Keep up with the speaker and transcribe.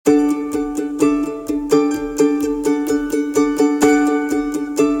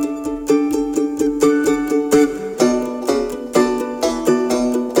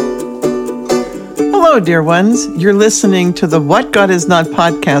dear ones. You're listening to the What God Is Not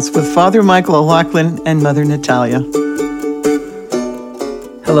podcast with Father Michael O'Loughlin and Mother Natalia.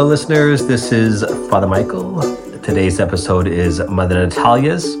 Hello, listeners. This is Father Michael. Today's episode is Mother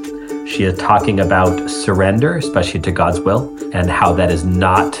Natalia's. She is talking about surrender, especially to God's will, and how that is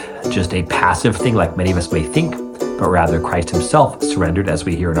not just a passive thing like many of us may think, but rather Christ himself surrendered, as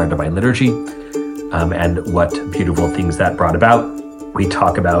we hear in our Divine Liturgy, and what beautiful things that brought about. We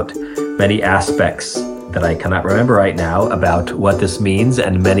talk about many aspects that I cannot remember right now about what this means,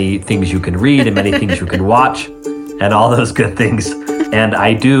 and many things you can read and many things you can watch, and all those good things. And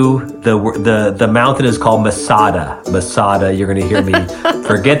I do, the mountain is called Masada. Masada, you're going to hear me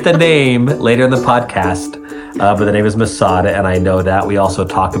forget the name later in the podcast, but the name is Masada, and I know that. We also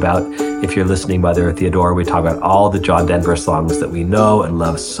talk about, if you're listening, Mother Theodora, we talk about all the John Denver songs that we know and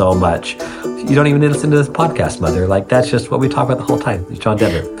love so much. You don't even need to listen to this podcast, Mother. Like, that's just what we talk about the whole time. It's John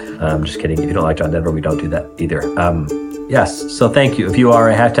Denver. Just kidding. If you don't like John Denver, we don't do that either. Yes, so thank you. If you are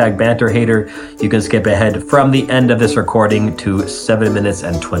a hashtag banter hater, you can skip ahead from the end of this recording to 7 minutes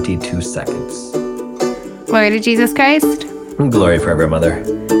and 22 seconds. Glory to Jesus Christ. Glory forever, Mother.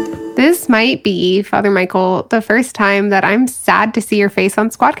 This might be, Father Michael, the first time that I'm sad to see your face on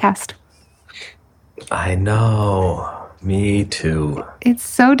Squadcast. I know. Me too. It's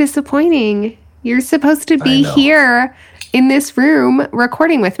so disappointing. You're supposed to be here in this room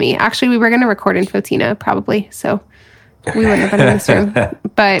recording with me. Actually, we were going to record in Fotina, probably, so we wouldn't have been in this room.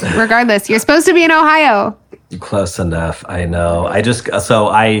 But regardless, you're supposed to be in Ohio. Close enough. I know.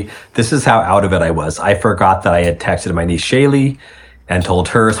 This is how out of it I was. I forgot that I had texted my niece Shaylee and told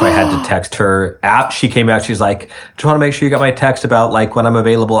her, so I had to text her. She came out, she's like, just want to make sure you got my text about like when I'm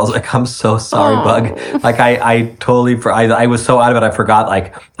available. I was like, I'm so sorry, Bug. Like I was so out of it, I forgot,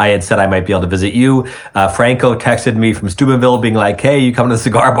 like I had said I might be able to visit you. Franco texted me from Steubenville being like, hey, you come to the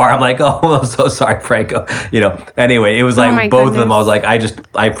cigar bar? I'm like, oh, I'm so sorry, Franco. Anyway, it was like both of them. I was like,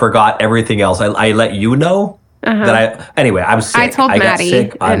 I forgot everything else. I let you know that I'm sick. I told Maddie, got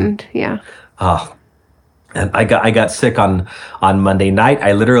sick and yeah. And I got sick on Monday night.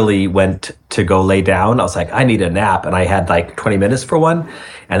 I literally went to go lay down. I was like, I need a nap. And I had like 20 minutes for one.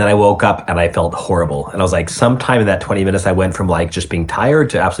 And then I woke up and I felt horrible. And I was like, sometime in that 20 minutes, I went from like just being tired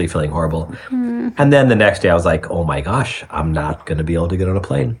to absolutely feeling horrible. And then the next day I was like, oh my gosh, I'm not going to be able to get on a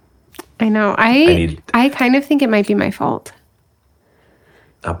plane. I know. I kind of think it might be my fault.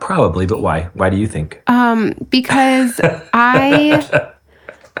 Probably, but why? Why do you think? Because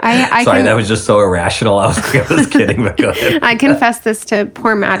Sorry, that was just so irrational. I was kidding, but go ahead. I confess this to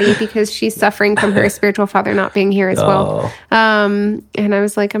poor Maddie because she's suffering from her spiritual father not being here as well. And I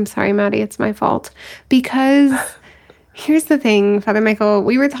was like, I'm sorry, Maddie, it's my fault. Because here's the thing, Father Michael,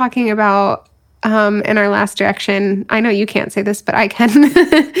 we were talking about in our last direction. I know you can't say this, but I can.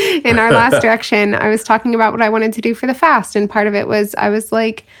 In our last direction, I was talking about what I wanted to do for the fast. And part of it was, I was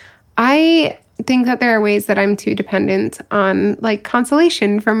like, I think that there are ways that I'm too dependent on like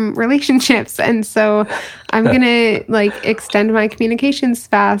consolation from relationships. And so I'm going to like extend my communications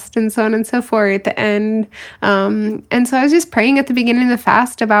fast and so on and so forth. And so I was just praying at the beginning of the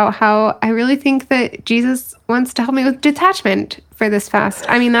fast about how I really think that Jesus wants to help me with detachment for this fast.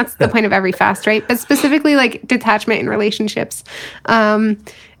 I mean, that's the point of every fast, right? But specifically like detachment in relationships. And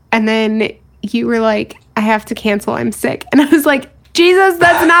then you were like, I have to cancel. I'm sick. And I was like, Jesus,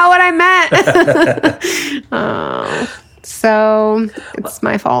 that's not what I meant. So it's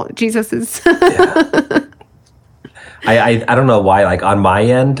my fault. Jesus is. I don't know why. Like on my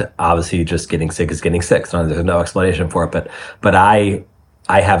end, obviously, just getting sick is getting sick. So there's no explanation for it. But I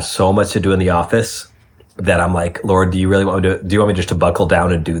have so much to do in the office that I'm like, Lord, do you really want me to? Do you want me just to buckle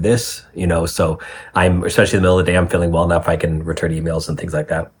down and do this? So I'm, especially in the middle of the day, I'm feeling well enough I can return emails and things like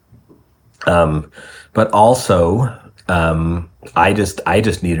that. But also. I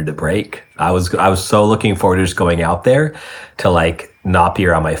just needed a break. I was so looking forward to just going out there to like not be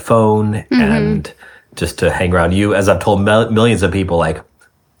around my phone and just to hang around you. As I've told millions of people, like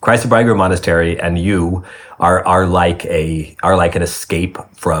Christ the Bridegroom Monastery and you are like an escape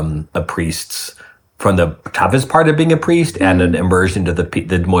from a priest's, from the toughest part of being a priest and an immersion to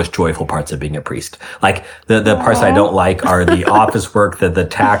the most joyful parts of being a priest. Like the parts I don't like are the office work, the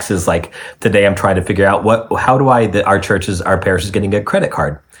taxes. Like today I'm trying to figure out how do our parish is getting a credit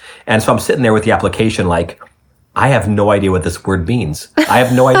card. And so I'm sitting there with the application like, I have no idea what this word means. I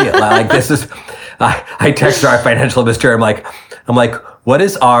have no idea. Like this is, I texted our financial administrator. I'm like, what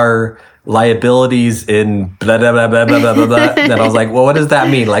is our liabilities in blah, blah, blah, blah, blah, blah, blah. Then I was like, well, what does that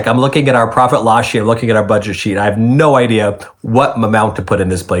mean? Like, I'm looking at our profit loss sheet, I'm looking at our budget sheet. I have no idea what amount to put in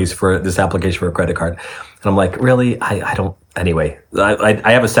this place for this application for a credit card. And I'm like, really? I don't, anyway,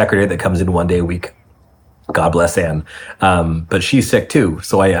 I have a secretary that comes in one day a week. God bless Anne. But she's sick too.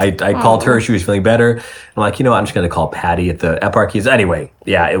 So I called her. She was feeling better. I'm like, I'm just going to call Patty at the Eparchies. Anyway,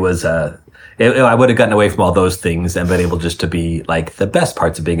 yeah, it was, I would have gotten away from all those things and been able just to be like the best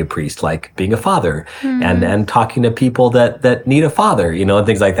parts of being a priest, like being a father and talking to people that need a father, and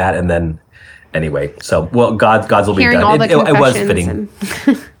things like that. And then anyway, so, well, God's will be Hearing done. all the It was fitting.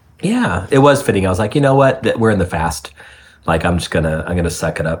 confessions Yeah, it was fitting. I was like, you know what? We're in the fast. Like, I'm going to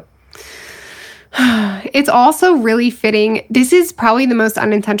suck it up. It's also really fitting. This is probably the most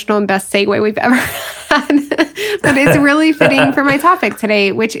unintentional and best segue we've ever had, but it's really fitting for my topic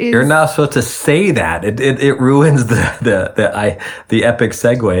today, which is... You're not supposed to say that. It ruins the epic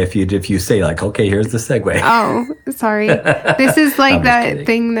segue if you say like, okay, here's the segue. Oh, sorry. This is like that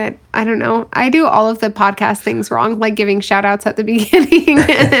thing that, I don't know. I do all of the podcast things wrong, like giving shout outs at the beginning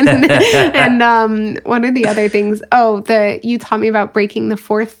and what are the other things? Oh, you taught me about breaking the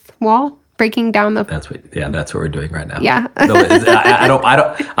fourth wall. Breaking down the... That's what we're doing right now. Yeah. No,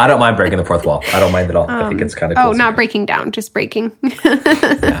 I don't mind breaking the fourth wall. I don't mind at all. I think it's kind of cool. Oh, not breaking down, just breaking.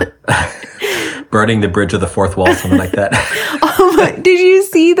 Burning the bridge of the fourth wall, something like that. Did you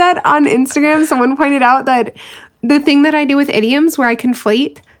see that on Instagram? Someone pointed out that the thing that I do with idioms where I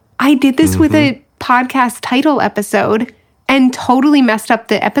conflate, I did this with a podcast title episode and totally messed up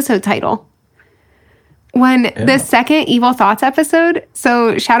the episode title. The second Evil Thoughts episode,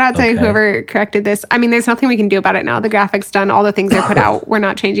 so shout out to whoever corrected this. I mean, there's nothing we can do about it now. The graphic's done. All the things are put out. We're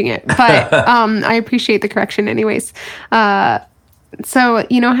not changing it. But I appreciate the correction anyways. So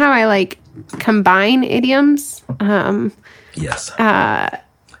you know how I like combine idioms? Yes.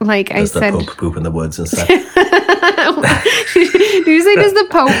 Like does I said... the Pope poop in the woods and stuff? Did you say does the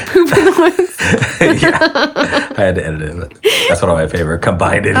Pope poop in the woods? Yeah. I had to edit it. But that's one of my favorite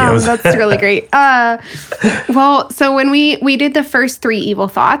combined idioms. That's really great. Well, so when we did the first 3 evil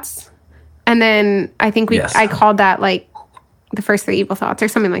thoughts, and then I think I called that like the first 3 evil thoughts or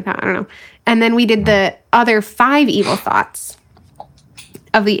something like that. I don't know. And then we did the other 5 evil thoughts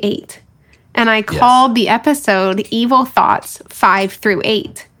of the 8. And I called the episode Evil Thoughts 5 through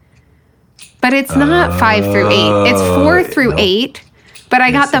 8. But it's not 5 through 8. It's 4 through 8. But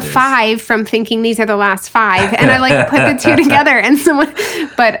I got the 5 from thinking these are the last 5. And I like put the 2 together. And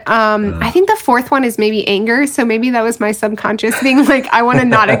I think the 4th one is maybe anger. So maybe that was my subconscious being like, I want to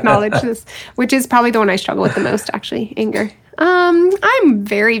not acknowledge this, which is probably the one I struggle with the most, actually, anger. I'm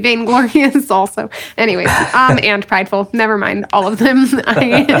very vainglorious also. Anyways, and prideful. Never mind all of them.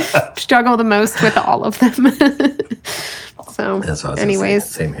 I struggle the most with all of them. So anyways,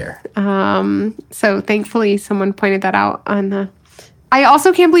 same here. So thankfully someone pointed that out I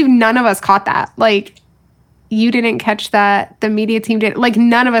also can't believe none of us caught that. Like you didn't catch that. The media team didn't. Like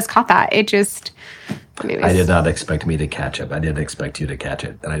none of us caught that. It just... Anyways. I did not expect me to catch it. I didn't expect you to catch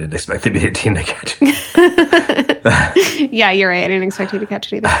it. And I didn't expect the media team to catch it. Yeah, you're right. I didn't expect you to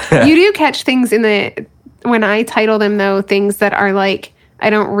catch it either. You do catch things when I title them though, things that are like, I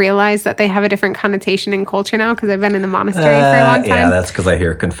don't realize that they have a different connotation in culture now because I've been in the monastery for a long time. Yeah, that's because I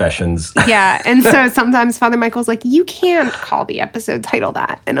hear confessions. Yeah, and so sometimes Father Michael's like, you can't call the episode title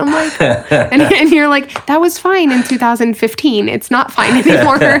that. And I'm like, and you're like, that was fine in 2015. It's not fine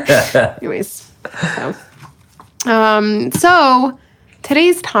anymore. Anyways, so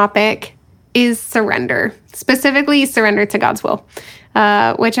today's topic is surrender, specifically surrender to God's will,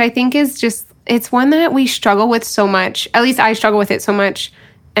 which I think is just, it's one that we struggle with so much. At least I struggle with it so much.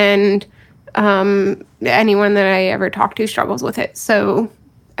 And anyone that I ever talk to struggles with it. So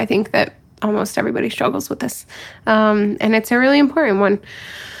I think that almost everybody struggles with this. And it's a really important one.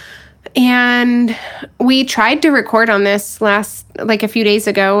 And we tried to record on this a few days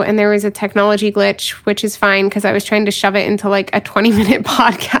ago, and there was a technology glitch, which is fine because I was trying to shove it into like a 20-minute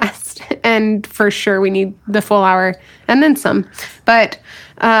podcast. And for sure we need the full hour and then some. But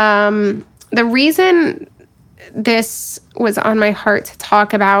the reason this was on my heart to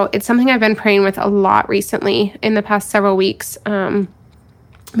talk about, it's something I've been praying with a lot recently in the past several weeks,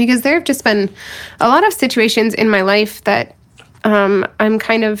 because there have just been a lot of situations in my life that I'm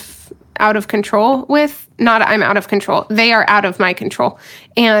kind of out of control with. Not I'm out of control. They are out of my control.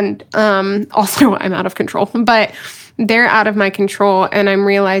 And also I'm out of control. But they're out of my control, and I'm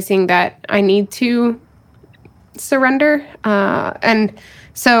realizing that I need to surrender. And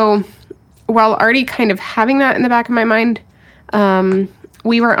so... while already kind of having that in the back of my mind,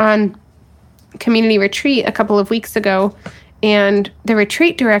 we were on community retreat a couple of weeks ago, and the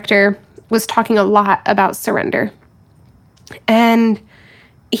retreat director was talking a lot about surrender. And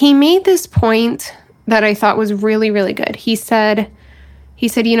he made this point that I thought was really, really good. He said,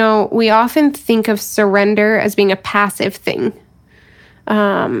 we often think of surrender as being a passive thing.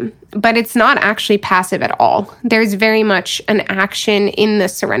 But it's not actually passive at all. There's very much an action in the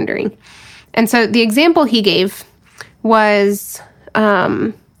surrendering. And so the example he gave was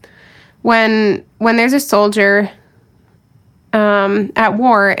when there's a soldier at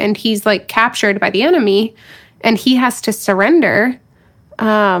war and he's like captured by the enemy and he has to surrender,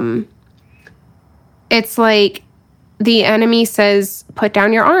 it's like the enemy says, put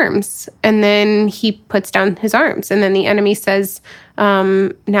down your arms. And then he puts down his arms. And then the enemy says,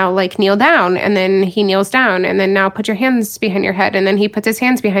 now like kneel down. And then he kneels down. And then now put your hands behind your head. And then he puts his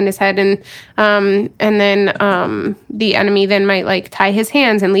hands behind his head. And then the enemy then might like tie his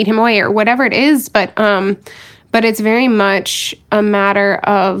hands and lead him away or whatever it is. But it's very much a matter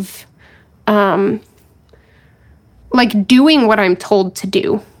of like doing what I'm told to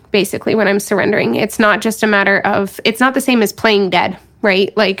do. Basically, when I'm surrendering, it's not just a matter of, it's not the same as playing dead,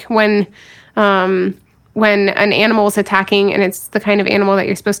 right? Like when an animal is attacking and it's the kind of animal that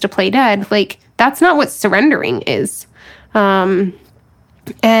you're supposed to play dead, like that's not what surrendering is. And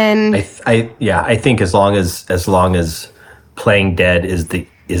I think as long as playing dead is the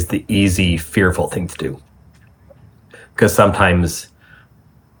easy, fearful thing to do, because sometimes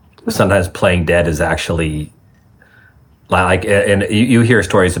playing dead is actually. Like, and you hear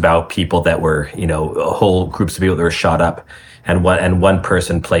stories about people that were, whole groups of people that were shot up, and one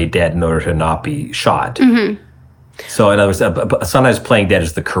person played dead in order to not be shot. Mm-hmm. So, in other words, sometimes playing dead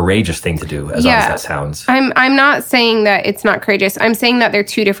is the courageous thing to do, as odd as that sounds. I'm not saying that it's not courageous. I'm saying that they're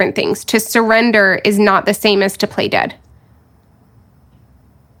two different things. To surrender is not the same as to play dead.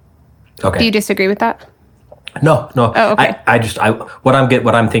 Okay. Do you disagree with that? No. Oh, okay. What I'm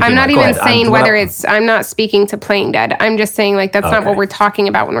thinking. I'm not even saying whether it's. I'm not speaking to playing dead. I'm just saying like that's not what we're talking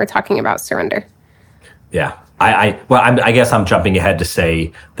about when we're talking about surrender. Yeah. I guess I'm jumping ahead to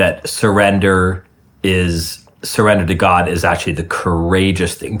say that surrender to God is actually the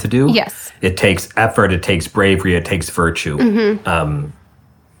courageous thing to do. Yes. It takes effort. It takes bravery. It takes virtue. Mm-hmm.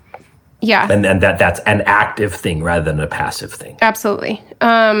 Yeah. And that's an active thing rather than a passive thing. Absolutely.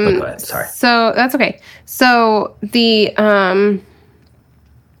 Go ahead. Sorry. So that's okay. So the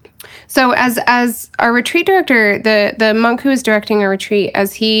so as our retreat director, the monk who was directing our retreat,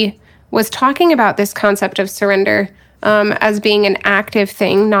 as he was talking about this concept of surrender as being an active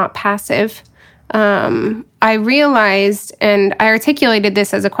thing, not passive, I realized, and I articulated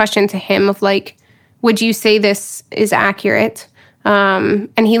this as a question to him of like, would you say this is accurate?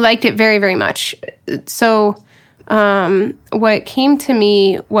 And he liked it very, very much. So what came to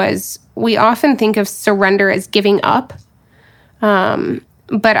me was we often think of surrender as giving up.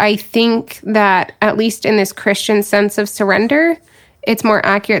 But I think that at least in this Christian sense of surrender, it's more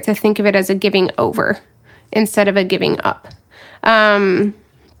accurate to think of it as a giving over instead of a giving up.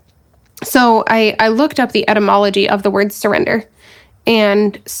 So I looked up the etymology of the word surrender,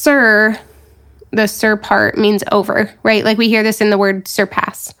 and the sur part means over, right? Like we hear this in the word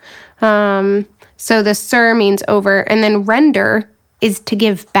surpass. So the sur means over, and then render is to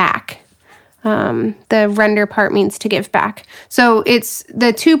give back. The render part means to give back. So it's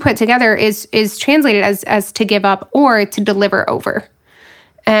the two put together is translated as to give up or to deliver over.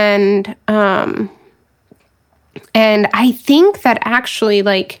 And I think that actually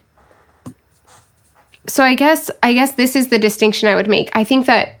like, so I guess this is the distinction I would make. I think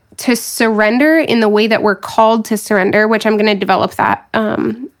that to surrender in the way that we're called to surrender, which I'm going to develop that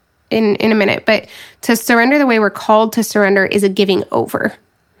in a minute, but to surrender the way we're called to surrender is a giving over.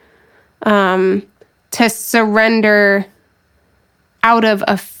 To surrender out of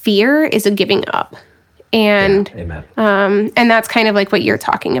a fear is a giving up. And Amen. And that's kind of like what you're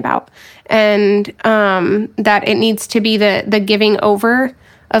talking about. And that it needs to be the giving over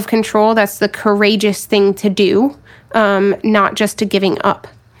of control. That's the courageous thing to do, not just a giving up.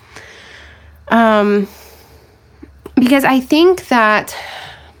 Because I think that,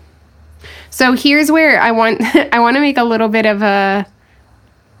 so here's where I want to make a little bit of a,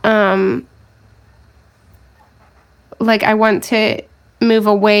 like I want to move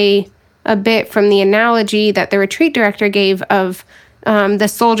away a bit from the analogy that the retreat director gave of the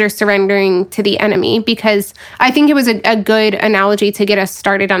soldier surrendering to the enemy, because I think it was a good analogy to get us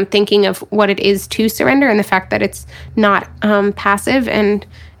started on thinking of what it is to surrender and the fact that it's not passive and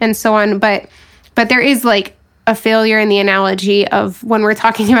so on. But there is like a failure in the analogy of when we're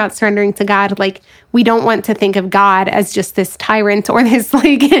talking about surrendering to God, like we don't want to think of God as just this tyrant or this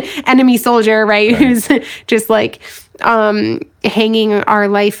like enemy soldier, right? Who's just like hanging our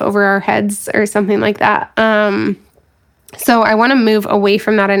life over our heads or something like that. So I want to move away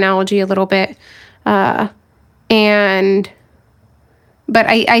from that analogy a little bit. But I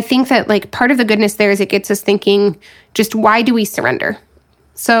think that like part of the goodness there is it gets us thinking just why do we surrender?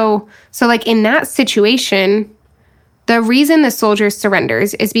 So like in that situation, the reason the soldier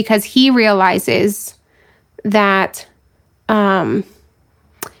surrenders is because he realizes that that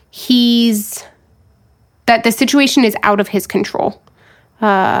the situation is out of his control.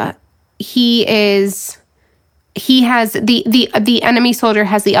 The enemy soldier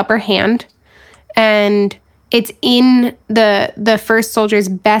has the upper hand, and it's in the first soldier's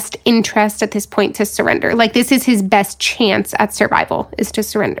best interest at this point to surrender. Like, this is his best chance at survival, is to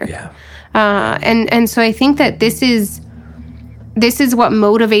surrender. Yeah. And so I think that this is what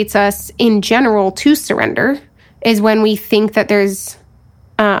motivates us in general to surrender, is when we think that there's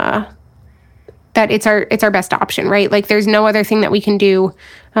that it's our best option, right? Like, there's no other thing that we can do,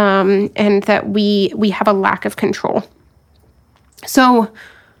 and that we have a lack of control. So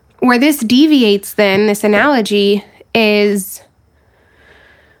where this deviates, then, this analogy, is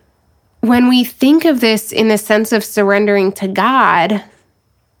when we think of this in the sense of surrendering to God.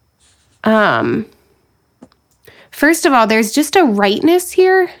 First of all, there's just a rightness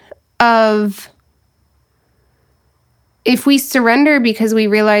here of, if we surrender because we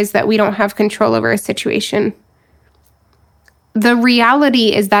realize that we don't have control over a situation, the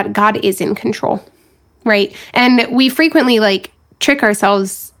reality is that God is in control, right? And we frequently trick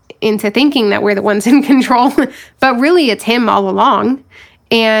ourselves into thinking that we're the ones in control, but really it's Him all along.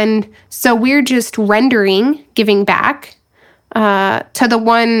 And so we're just giving back to the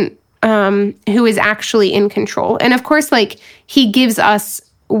one who is actually in control. And of course, He gives us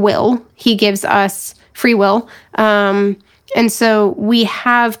will. He gives us free will. And so we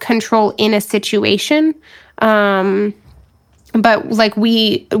have control in a situation. But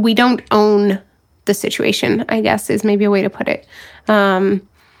we don't own the situation, I guess, is maybe a way to put it.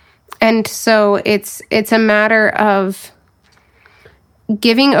 And so it's a matter of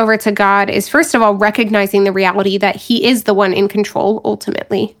giving over to God is, first of all, recognizing the reality that He is the one in control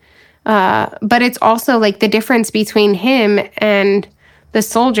ultimately. But it's also the difference between Him and the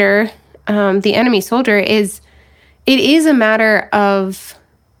soldier, the enemy soldier, is it is a matter of,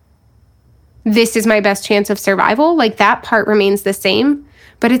 this is my best chance of survival. That part remains the same,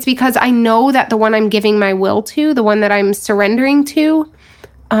 but it's because I know that the one I'm giving my will to, the one that I'm surrendering to,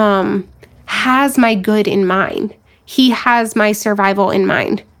 has my good in mind. He has my survival in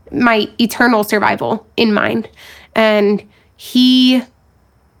mind, my eternal survival in mind. And He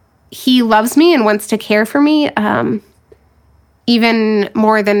loves me and wants to care for me, even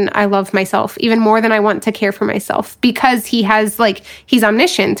more than I love myself, even more than I want to care for myself, because He has, He's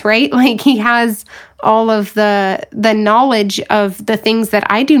omniscient, right? He has all of the knowledge of the things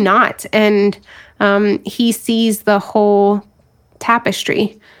that I do not. And He sees the whole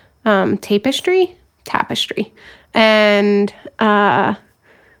tapestry. And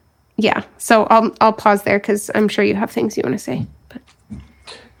yeah, so I'll pause there because I'm sure you have things you want to say. But.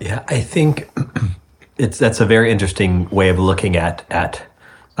 Yeah, I think that's a very interesting way of looking at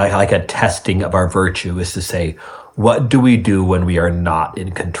a testing of our virtue, is to say, what do we do when we are not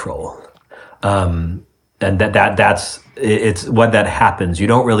in control? And that's when that happens. You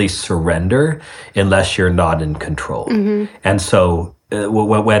don't really surrender unless you're not in control. Mm-hmm. And so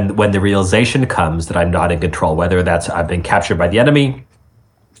when the realization comes that I'm not in control, whether that's I've been captured by the enemy,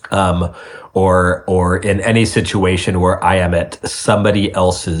 or in any situation where I am at somebody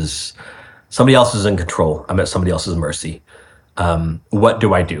else's in control, I'm at somebody else's mercy. What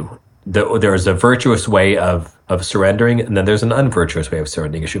do I do? There's a virtuous way of surrendering, and then there's an unvirtuous way of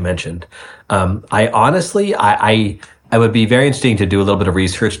surrendering, as you mentioned. I honestly would be very interesting to do a little bit of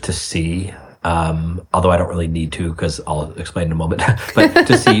research to see, although I don't really need to, because I'll explain in a moment, but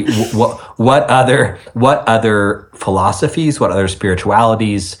to see what other philosophies, what other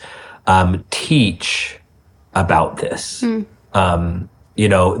spiritualities teach about this. There's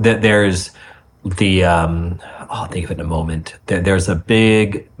I'll think of it in a moment. There's a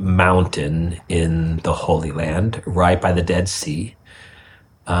big mountain in the Holy Land, right by the Dead Sea.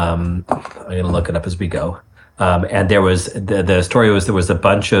 I'm going to look it up as we go. And there was the story was there was a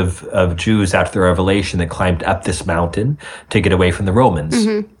bunch of Jews after the Revelation that climbed up this mountain to get away from the Romans.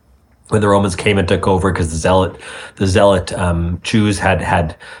 Mm-hmm. When the Romans came and took over, because the zealot Jews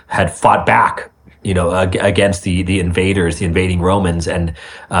had fought back, against the invaders, the invading Romans, and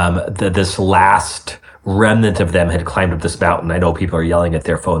this last remnant of them had climbed up this mountain. I know people are yelling at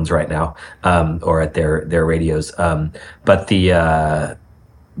their phones right now, or at their radios, but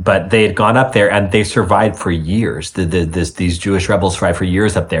they had gone up there and they survived for years. These Jewish rebels survived for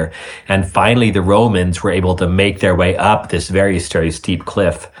years up there. And finally, the Romans were able to make their way up this very, very steep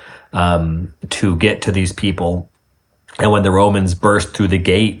cliff to get to these people And when the Romans burst through the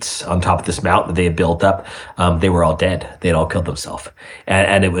gates on top of this mountain that they had built up, they were all dead. They had all killed themselves.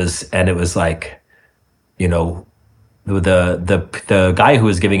 And it was like, you know, the guy who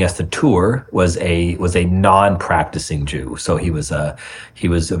was giving us the tour was a non-practicing Jew. So he was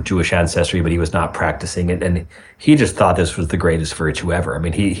of Jewish ancestry, but he was not practicing, and he just thought this was the greatest virtue ever. I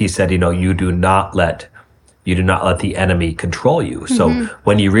mean, he said, you know, you do not let the enemy control you. So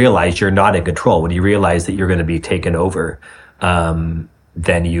when you realize you're not in control, when you realize that you're going to be taken over,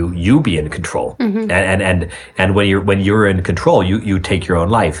 then you be in control. And when you're in control, you take your own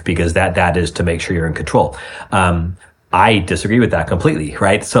life, because that is to make sure you're in control. I disagree with that completely,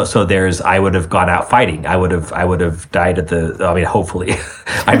 right? So I would have gone out fighting. I would have died hopefully.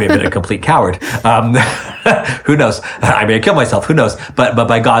 I may have been a complete coward. Who knows? I may have killed myself. Who knows? But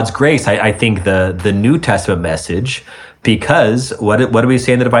by God's grace, I think the New Testament message, because what do we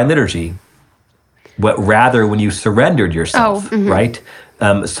say in the Divine Liturgy? Rather when you surrendered yourself, right?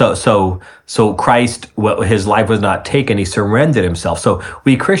 So Christ, his life was not taken, he surrendered himself. So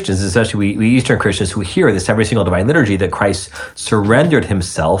we Christians, especially we Eastern Christians who hear this every single Divine Liturgy, that Christ surrendered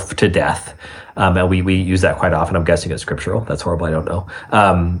himself to death. And we use that quite often. I'm guessing it's scriptural. That's horrible. I don't know.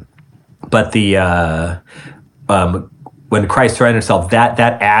 But when Christ surrendered himself, that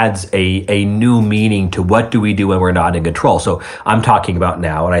adds a new meaning to what do we do when we're not in control. So I'm talking about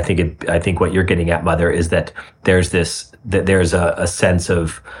now, and I think what you're getting at, Mother, is that there's a sense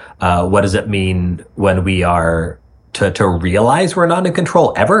of what does it mean when we are to realize we're not in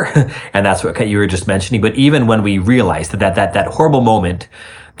control ever, and that's what you were just mentioning. But even when we realize that horrible moment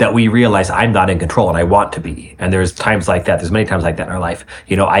that we realize I'm not in control and I want to be. And there's times like that. There's many times like that in our life.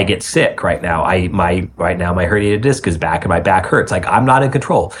 You know, I get sick right now. My herniated disc is back and my back hurts. Like, I'm not in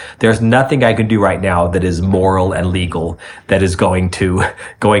control. There's nothing I can do right now that is moral and legal that is going to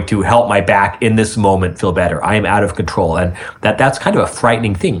help my back in this moment feel better. I am out of control. And that's kind of a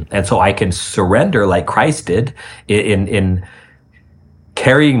frightening thing. And so I can surrender like Christ did in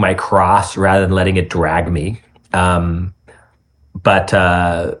carrying my cross rather than letting it drag me. But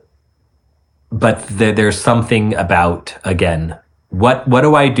there's something about, again, what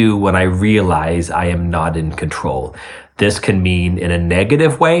do I do when I realize I am not in control? This can mean in a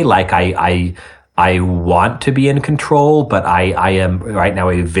negative way, like I want to be in control, but I am right now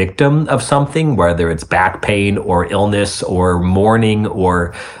a victim of something, whether it's back pain or illness or mourning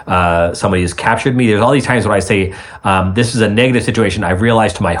or somebody has captured me. There's all these times when I say, this is a negative situation. I've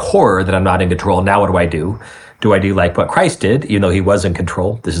realized to my horror that I'm not in control. Now what do? Do I do like what Christ did, even though he was in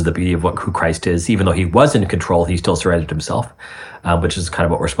control? This is the beauty of who Christ is. Even though he was in control, he still surrendered himself, which is kind of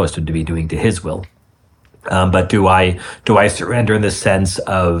what we're supposed to be doing to his will. But do I surrender in the sense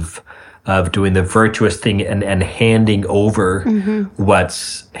of doing the virtuous thing and handing over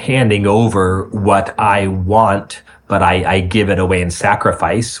what I want, but I give it away in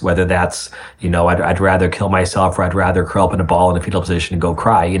sacrifice, whether that's, you know, I'd rather kill myself, or I'd rather curl up in a ball in a fetal position and go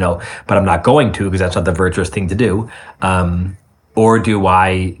cry, you know, but I'm not going to, because that's not the virtuous thing to do. Or do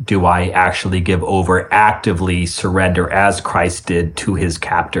I actually give over, actively surrender as Christ did to his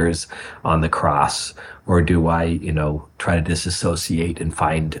captors on the cross? Or do I, you know, try to disassociate and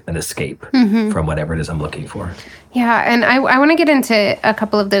find an escape from whatever it is I'm looking for? Yeah, and I want to get into a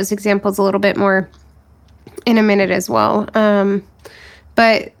couple of those examples a little bit more in a minute as well.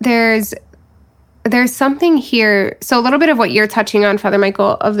 But there's something here. So a little bit of what you're touching on, Father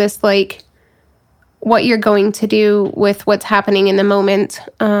Michael, of this, like, what you're going to do with what's happening in the moment,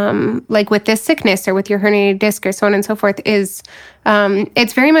 like with this sickness or with your herniated disc or so on and so forth, is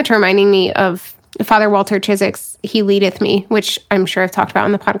it's very much reminding me of Father Walter Chiswick's He Leadeth Me, which I'm sure I've talked about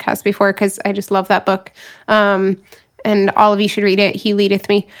on the podcast before, because I just love that book. And all of you should read it, He Leadeth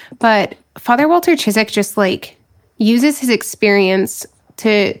Me. But Father Walter Chiswick just, like, uses his experience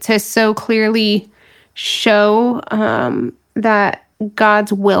to so clearly show that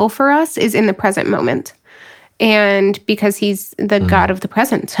God's will for us is in the present moment. And because he's the God of the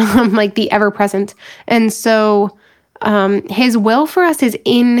present, like the ever present. And so his will for us is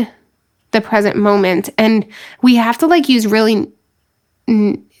in the present moment. And we have to, like, use really,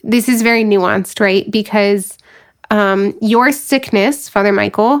 this is very nuanced, right? Because your sickness, Father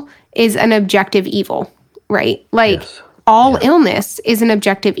Michael, is an objective evil, right? Like, yes. All illness is an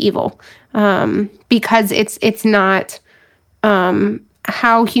objective evil, because it's not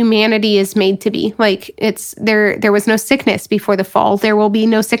how humanity is made to be. Like, it's there was no sickness before the fall. There will be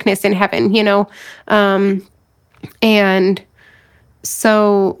no sickness in heaven, you know? And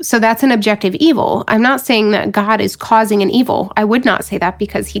so that's an objective evil. I'm not saying that God is causing an evil. I would not say that,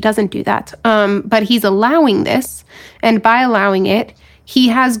 because he doesn't do that. But he's allowing this, and by allowing it, he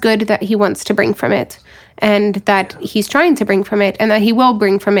has good that he wants to bring from it, and that he's trying to bring from it, and that he will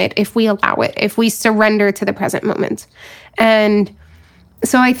bring from it if we allow it, if we surrender to the present moment. And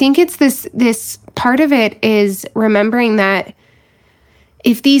so I think it's this part of it is remembering that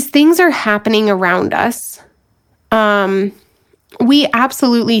if these things are happening around us, we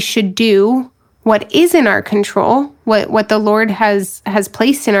absolutely should do what is in our control, what the Lord has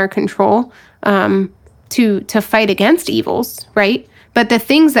placed in our control, to fight against evils, right? But the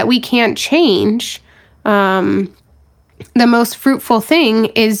things that we can't change, the most fruitful thing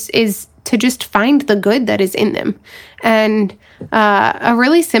is to just find the good that is in them. And a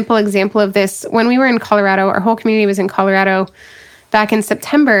really simple example of this, when we were in Colorado, our whole community was in Colorado back in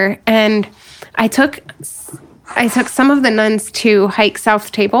September, and I took some of the nuns to hike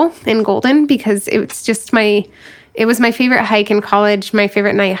South Table in Golden because it was my favorite hike in college, my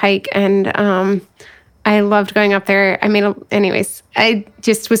favorite night hike, and I loved going up there. I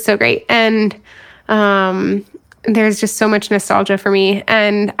just was so great. And there's just so much nostalgia for me.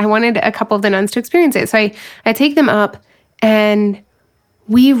 And I wanted a couple of the nuns to experience it. So I take them up, and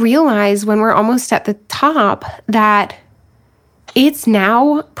we realize when we're almost at the top that it's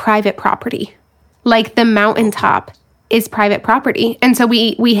now private property. Like the mountaintop is private property. And so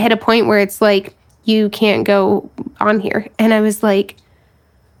we hit a point where it's like, you can't go on here. And I was like,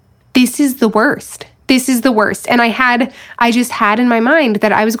 this is the worst. This is the worst. And I just had in my mind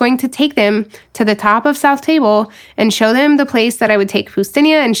that I was going to take them to the top of South Table and show them the place that I would take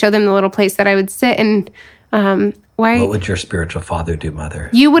Poustinia and show them the little place that I would sit. And what would your spiritual father do,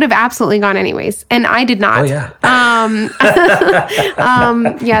 Mother? You would have absolutely gone anyways. And I did not. Oh, yeah.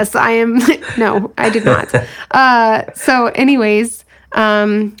 Yes, I am. No, I did not. So anyways,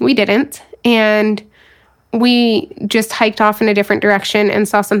 we didn't. And we just hiked off in a different direction and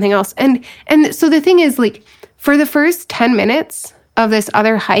saw something else. And so the thing is, like, for the first 10 minutes of this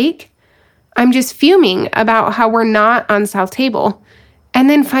other hike, I'm just fuming about how we're not on South Table. And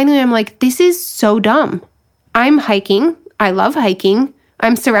then finally I'm like, this is so dumb. I'm hiking. I love hiking.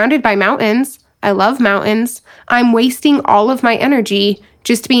 I'm surrounded by mountains. I love mountains. I'm wasting all of my energy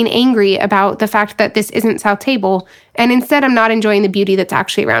just being angry about the fact that this isn't South Table. And instead, I'm not enjoying the beauty that's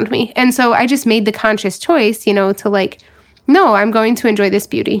actually around me. And so I just made the conscious choice, to like, no, I'm going to enjoy this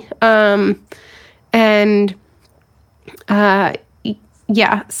beauty. Yeah.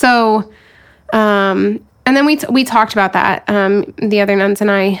 So, and then we talked about that, the other nuns and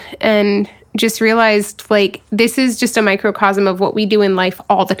I, and just realized, like, this is just a microcosm of what we do in life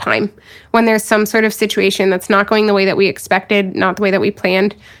all the time. When there's some sort of situation that's not going the way that we expected, not the way that we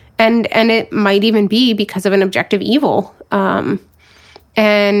planned, and it might even be because of an objective evil. And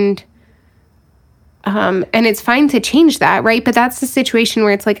it's fine to change that, right? But that's the situation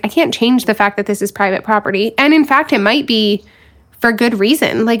where it's like, I can't change the fact that this is private property. And in fact, it might be for good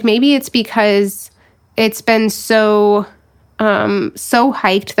reason. Like, maybe it's because it's been so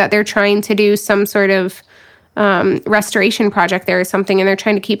hiked that they're trying to do some sort of restoration project there or something, and they're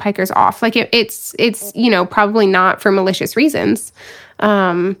trying to keep hikers off. Like, it's probably not for malicious reasons,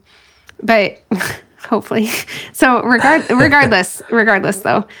 but hopefully. So regardless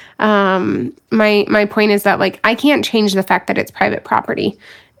though, my point is that, like, I can't change the fact that it's private property,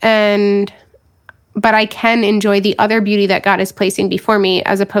 but I can enjoy the other beauty that God is placing before me,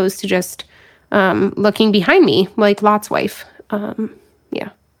 as opposed to just looking behind me like Lot's wife.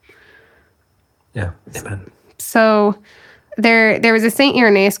 Yeah. Amen. So there was a St.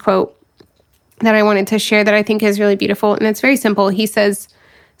 Irenaeus quote that I wanted to share that I think is really beautiful, and it's very simple. He says,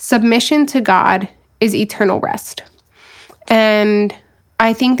 "Submission to God is eternal rest." And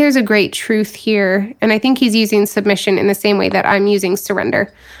I think there's a great truth here, and I think he's using submission in the same way that I'm using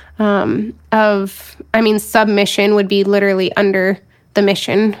surrender. Submission would be literally under the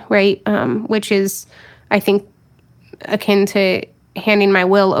mission, right? Which is, I think, akin to handing my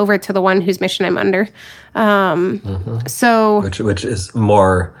will over to the one whose mission I'm under. So, which is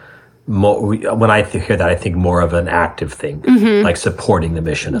more. When I hear that, I think more of an active thing, like supporting the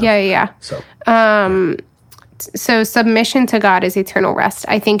mission. Yeah. So submission to God is eternal rest.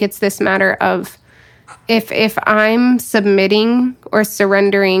 I think it's this matter of if I'm submitting or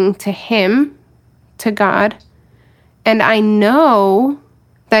surrendering to Him, to God, and I know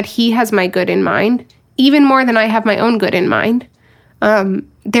that He has my good in mind, even more than I have my own good in mind,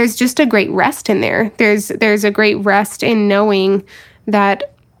 there's just a great rest in there. There's a great rest in knowing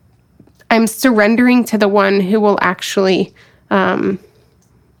that I'm surrendering to the one who will actually wants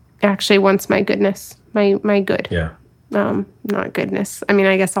my goodness, my good. Yeah. Not goodness. I mean,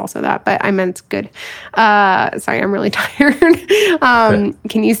 I guess also that, but I meant good. Sorry, I'm really tired.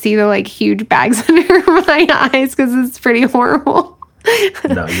 Can you see the huge bags under my eyes? Because it's pretty horrible.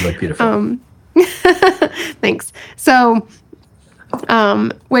 No, you look beautiful. Thanks. So,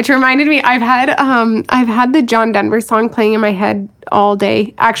 which reminded me, I've had the John Denver song playing in my head all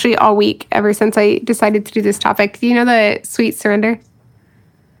day, actually all week, ever since I decided to do this topic. Do you know the Sweet Surrender?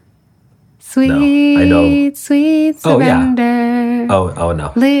 Sweet, No, I know. Sweet surrender. Oh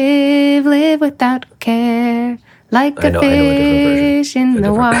no. Live without care, like a fish in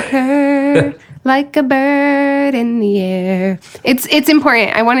the water, like a bird in the air. It's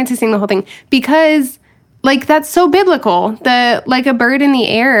important. I wanted to sing the whole thing because, like, that's so biblical. The like a bird in the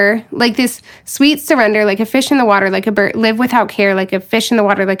air, like this sweet surrender, like a fish in the water, like a bird. Live without care, like a fish in the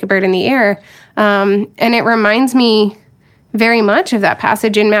water, like a bird in the air. And it reminds me very much of that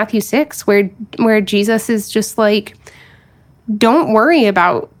passage in Matthew 6 where Jesus is just like, don't worry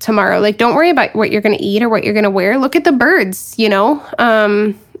about tomorrow. Like, don't worry about what you're going to eat or what you're going to wear. Look at the birds, you know?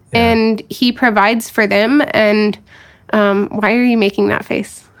 And he provides for them. And why are you making that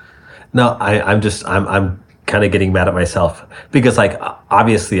face? No, I'm kind of getting mad at myself because, like,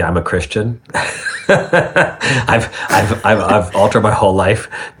 obviously I'm a Christian. I've altered my whole life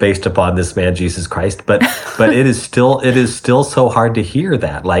based upon this man, Jesus Christ. But it is still so hard to hear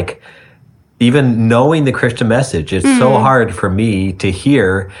that. Like, even knowing the Christian message, it's so hard for me to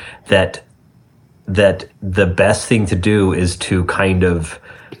hear that the best thing to do is to kind of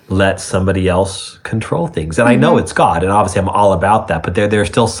let somebody else control things. And I know it's God, and obviously I'm all about that, but there's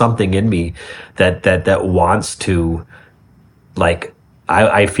still something in me that wants to, like,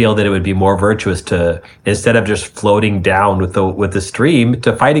 I feel that it would be more virtuous to, instead of just floating down with the stream,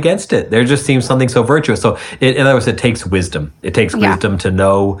 to fight against it. There just seems something so virtuous. So in other words, it takes wisdom. It takes wisdom to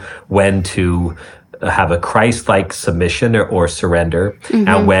know when to have a Christ-like submission or surrender,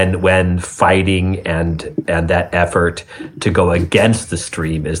 and when fighting and that effort to go against the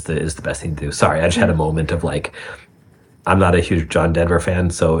stream is the best thing to do. Sorry, I just had a moment of, like, I'm not a huge John Denver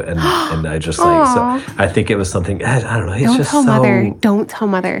fan, so and I just like, so I think it was something, I don't know. He's Don't tell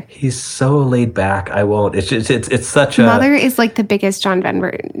Mother. He's so laid back. I won't. It's just it's such a. Mother is like the biggest John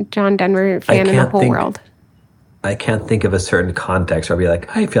Denver fan in the whole world. I can't think of a certain context where I'll be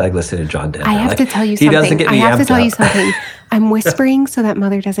like, I feel like listening to John Denver. I have to tell you something. He doesn't get me amped up. You something. I'm whispering so that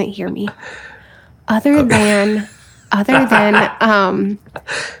Mother doesn't hear me. Other than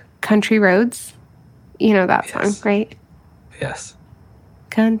Country Roads, you know that song, right? Yes.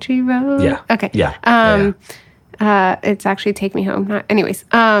 Country Road. Yeah. Okay. Yeah. It's actually Take Me Home.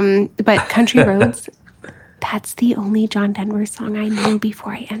 But Country Roads, that's the only John Denver song I knew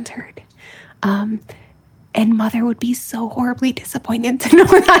before I entered. And Mother would be so horribly disappointed to know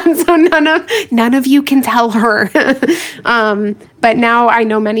that. So none of you can tell her. But now I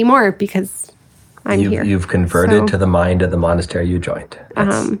know many more because I'm here. You've converted to the mind of the monastery you joined.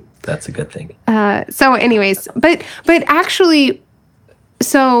 That's a good thing. So anyways, but actually,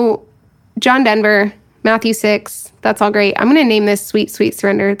 so John Denver, Matthew 6, that's all great. I'm going to name this Sweet, Sweet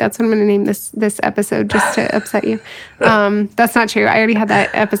Surrender. That's what I'm going to name this episode, just to upset you. That's not true. I already had that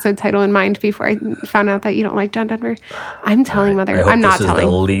episode title in mind before I found out that you don't like John Denver. I'm telling Mother. I'm not telling. This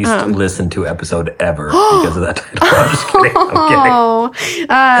is the least listened to episode ever because of that title. I'm just kidding.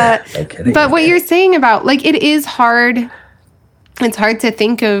 I'm kidding. But what you're saying about, like, it is hard. It's hard to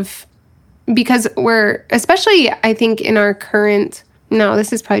think of, because we're, especially I think in our current, no,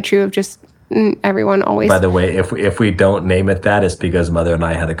 this is probably true of just everyone always. By the way, if we don't name it that, it's because Mother and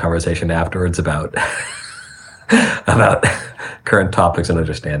I had a conversation afterwards about current topics and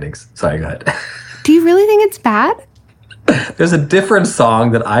understandings. Sorry, go ahead. Do you really think it's bad? There's a different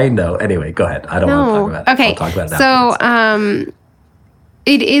song that I know. Anyway, go ahead. I don't want to talk about it. Okay. I'll talk about it afterwards. So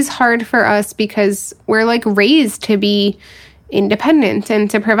it is hard for us because we're, like, raised to be independent and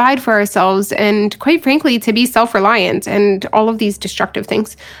to provide for ourselves and, quite frankly, to be self-reliant and all of these destructive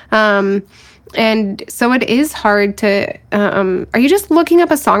things. And so it is hard to, are you just looking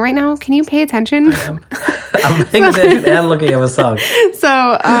up a song right now? Can you pay attention? I am. I'm paying attention and looking up a song.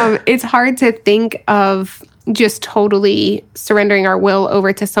 So it's hard to think of just totally surrendering our will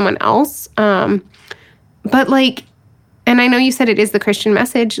over to someone else. But, like, and I know you said it is the Christian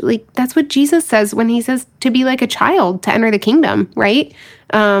message. Like, that's what Jesus says when he says to be like a child, to enter the kingdom, right?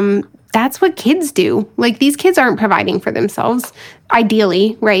 That's what kids do. Like, these kids aren't providing for themselves,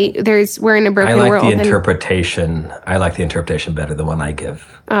 ideally, right? We're in a broken world. I like the interpretation better, the one I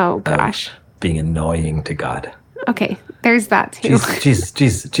give. Oh, gosh. Being annoying to God. Okay, there's that too. Jesus.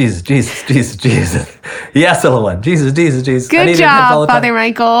 Yes, little one. Jesus. Good job, Father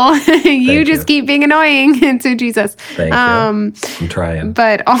Michael. you just keep being annoying to Jesus. Thank you. I'm trying.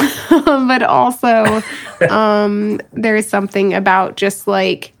 But also, there's something about just,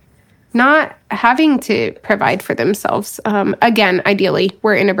 like, not having to provide for themselves. Again, ideally,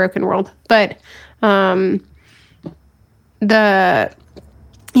 we're in a broken world, but I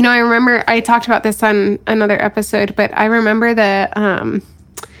remember I talked about this on another episode, but I remember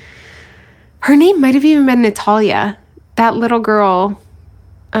her name might have even been Natalia, that little girl.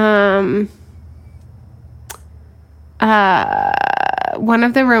 One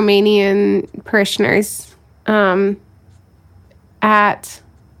of the Romanian parishioners at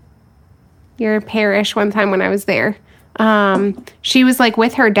your parish one time when I was there. She was like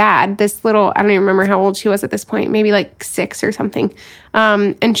with her dad, this little, I don't even remember how old she was at this point, maybe like 6 or something.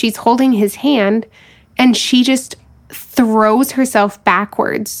 And she's holding his hand and she just throws herself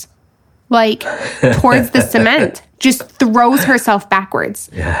backwards, like towards the cement, just throws herself backwards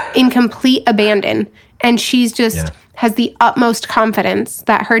in complete abandon. And she's just has the utmost confidence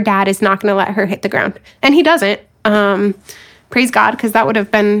that her dad is not going to let her hit the ground. And he doesn't. Praise God, because that would have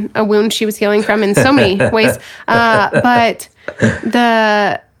been a wound she was healing from in so many ways. But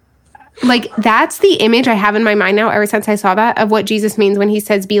that's the image I have in my mind now ever since I saw that of what Jesus means when he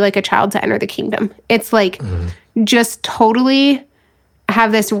says, be like a child to enter the kingdom. It's like just totally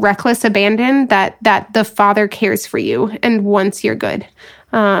have this reckless abandon that the Father cares for you and wants your good.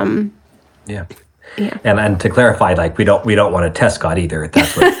 Yeah. And to clarify, like we don't want to test God either.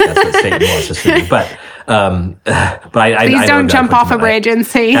 That's what Satan wants us to do. But I please don't jump off a bridge and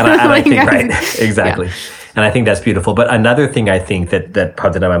say. And I think right, exactly. Yeah. And I think that's beautiful. But another thing I think that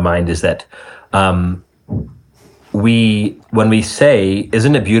popped into my mind is that when we say,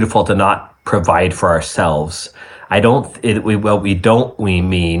 isn't it beautiful to not provide for ourselves? We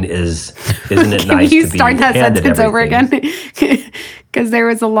mean is, isn't it nice to be handed everything? Can you start that sentence over again? Because there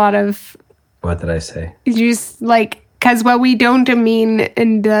was a lot of. What did I say? Just because what we don't mean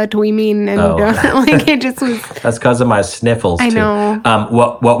and we mean and it just was. That's because of my sniffles. I know.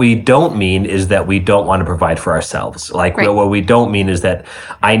 What we don't mean is that we don't want to provide for ourselves. What we don't mean is that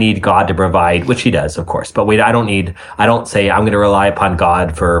I need God to provide, which He does, of course. But I don't say I'm going to rely upon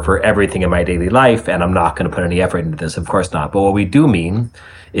God for everything in my daily life, and I'm not going to put any effort into this. Of course not. But what we do mean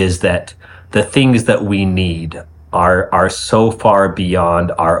is that the things that we need are so far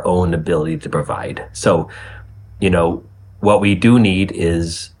beyond our own ability to provide. So, what we do need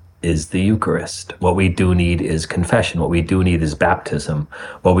is the Eucharist. What we do need is confession. What we do need is baptism.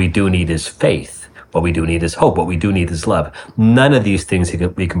 What we do need is faith. What we do need is hope. What we do need is love. None of these things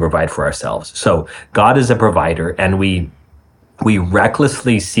we can provide for ourselves. So God is a provider, and we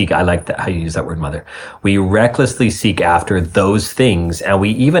recklessly seek, I like that how you use that word, Mother. We recklessly seek after those things, and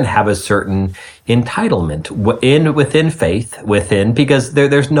we even have a certain entitlement within faith, because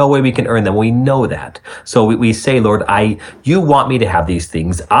there's no way we can earn them. We know that. So we say, Lord, you want me to have these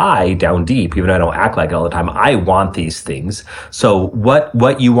things. I, down deep, even though I don't act like it all the time, I want these things. So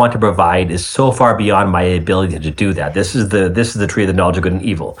what you want to provide is so far beyond my ability to do that. This is the tree of the knowledge of good and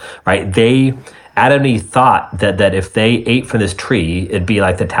evil, right? Adam and Eve thought that if they ate from this tree, it'd be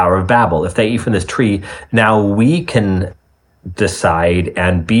like the Tower of Babel. If they eat from this tree, now we can decide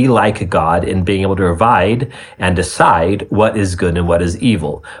and be like God in being able to provide and decide what is good and what is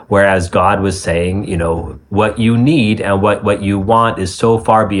evil. Whereas God was saying, what you need and what you want is so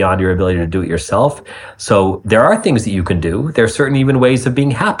far beyond your ability to do it yourself. So there are things that you can do. There are certain even ways of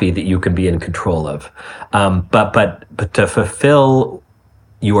being happy that you can be in control of. But to fulfill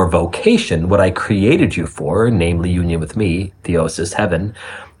your vocation, what I created you for, namely union with me, theosis, heaven,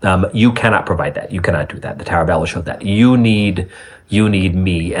 you cannot provide that. You cannot do that. The Tower of Babel showed that. You need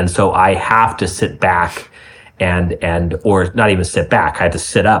me. And so I have to sit back or not even sit back. I have to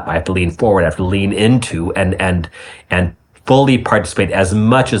sit up. I have to lean forward. I have to lean into and fully participate as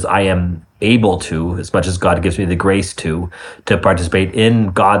much as I am able to, as much as God gives me the grace to participate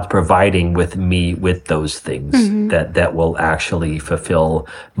in God's providing with me with those things that will actually fulfill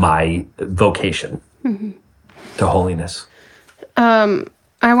my vocation to holiness.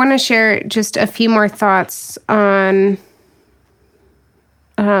 I want to share just a few more thoughts on,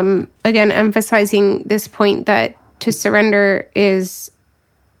 again, emphasizing this point that to surrender is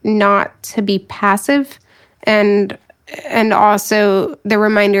not to be passive, and also the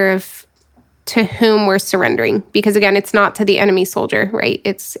reminder of to whom we're surrendering, because again, it's not to the enemy soldier, right?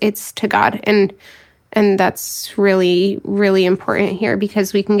 It's to God. And that's really, really important here,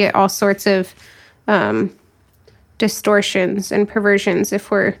 because we can get all sorts of distortions and perversions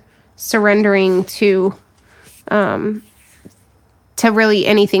if we're surrendering to really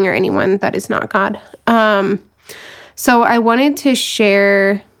anything or anyone that is not God. So I wanted to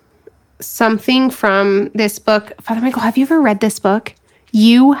share something from this book. Father Michael, have you ever read this book?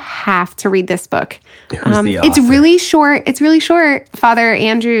 You have to read this book. Who's the author? It's really short. It's really short. Father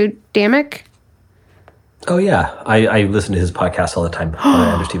Andrew Damick. Oh, yeah. I listen to his podcast all the time.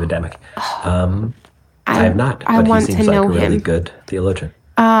 Andrew Stephen Damick. I have not, but he seems like a really good theologian.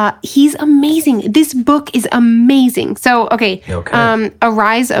 He's amazing. This book is amazing. So, okay.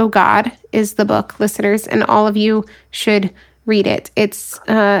 Arise, O God is the book, listeners, and all of you should read it. It's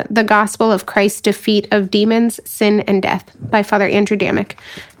The Gospel of Christ's Defeat of Demons, Sin, and Death by Father Andrew Damick.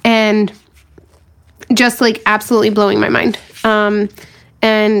 And just like absolutely blowing my mind.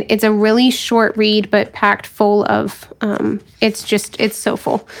 And it's a really short read, but packed full of, it's so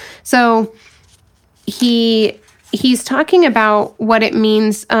full. So he's talking about what it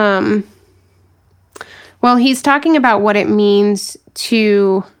means. He's talking about what it means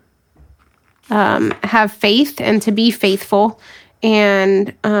to have faith and to be faithful,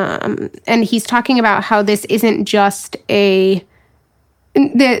 and he's talking about how this isn't just the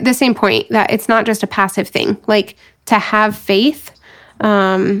same point, that it's not just a passive thing. Like, to have faith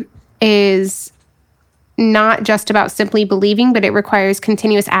is not just about simply believing, but it requires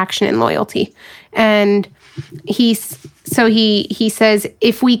continuous action and loyalty. And he says,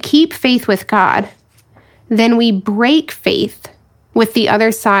 if we keep faith with God, then we break faith with the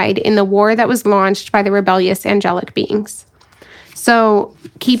other side in the war that was launched by the rebellious angelic beings. So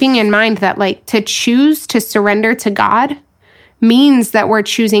keeping in mind that, like, to choose to surrender to God means that we're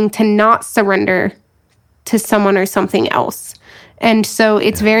choosing to not surrender to someone or something else. And so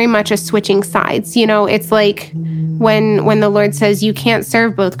it's very much a switching sides. You know, it's like when the Lord says you can't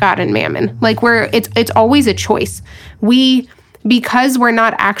serve both God and mammon. Like, it's always a choice. Because we're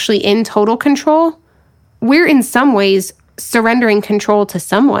not actually in total control, we're in some ways surrendering control to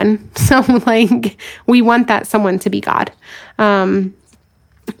someone. So, like, we want that someone to be God.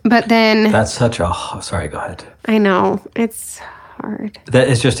 But then that's such a sorry. Go ahead. I know it's hard.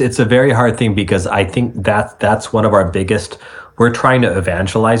 It's a very hard thing, because I think that's one of our biggest. We're trying to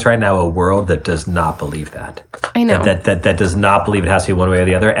evangelize right now a world that does not believe that. I know that does not believe it has to be one way or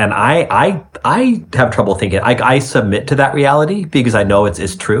the other. And I have trouble thinking. I submit to that reality because I know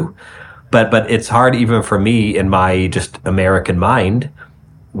it's true, but it's hard even for me in my just American mind,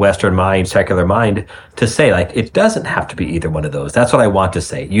 Western mind, secular mind, to say, like, it doesn't have to be either one of those. That's what I want to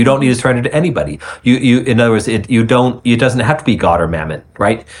say. You don't need to surrender to anybody. You in other words, it doesn't have to be God or mammon,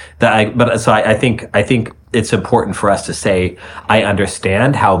 right? I think it's important for us to say, I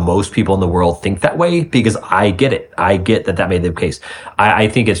understand how most people in the world think that way, because I get it. I get that may be the case. I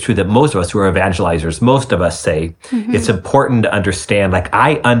think it's true that most of us who are evangelizers, most of us say it's important to understand, like,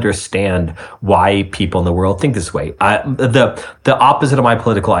 I understand why people in the world think this way. The opposite of my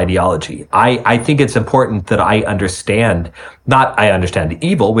political ideology. I think it's important that I understand, not I understand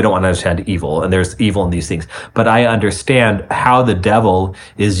evil. We don't want to understand evil, and there's evil in these things, but I understand how the devil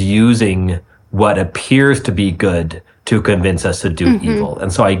is using what appears to be good to convince us to do evil.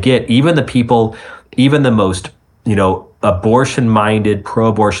 And so I get even the most, abortion-minded,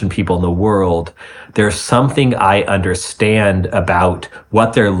 pro-abortion people in the world, there's something I understand about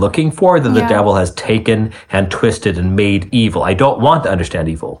what they're looking for that the devil has taken and twisted and made evil. I don't want to understand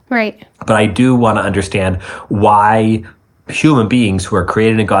evil. Right. But I do want to understand why human beings who are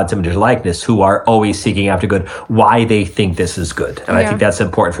created in God's image and likeness, who are always seeking after good, why they think this is good. And I think that's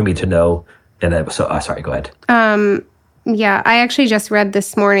important for me to know. And so, sorry, go ahead. I actually just read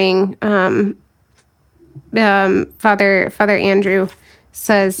this morning, Father Andrew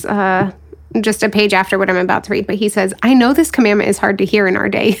says, just a page after what I'm about to read, but he says, I know this commandment is hard to hear in our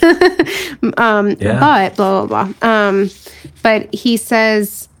day, but blah, blah, blah. But he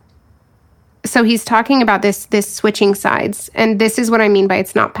says, so he's talking about this switching sides, and this is what I mean by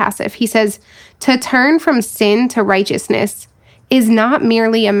it's not passive. He says, to turn from sin to righteousness is not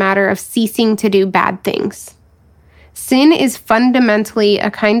merely a matter of ceasing to do bad things. Sin is fundamentally a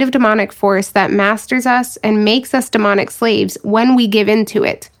kind of demonic force that masters us and makes us demonic slaves when we give in to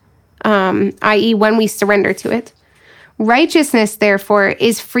it, i.e. when we surrender to it. Righteousness, therefore,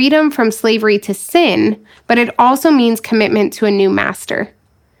 is freedom from slavery to sin, but it also means commitment to a new master.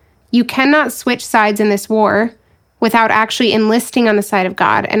 You cannot switch sides in this war without actually enlisting on the side of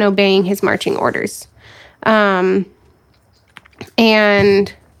God and obeying his marching orders.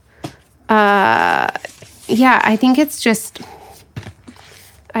 I think it's just,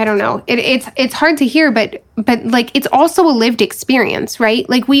 I don't know. It's hard to hear, but like, it's also a lived experience, right?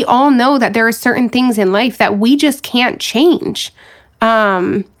 Like, we all know that there are certain things in life that we just can't change.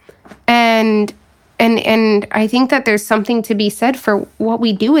 And I think that there's something to be said for what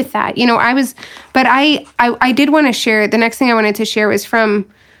we do with that. I did want to share, the next thing I wanted to share was from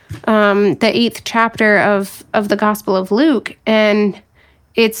the 8th chapter of the Gospel of Luke. And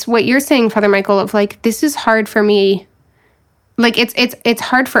it's what you're saying, Father Michael, of like, this is hard for me. Like it's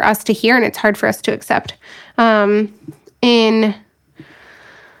hard for us to hear and it's hard for us to accept. In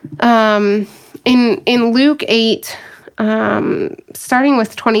Luke 8, starting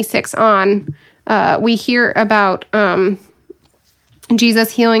with 26 on, we hear about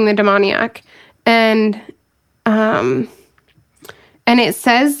Jesus healing the demoniac, and it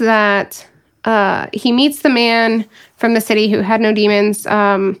says that he meets the man from the city who had no demons,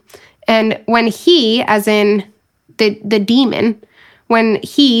 and when he, as in the demon, when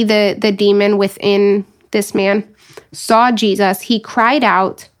he, the demon within this man, saw Jesus, he cried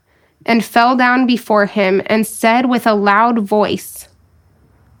out and fell down before him and said with a loud voice,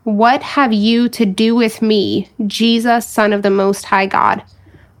 "What have you to do with me, Jesus, Son of the Most High God?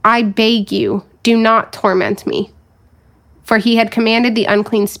 I beg you, do not torment me." For he had commanded the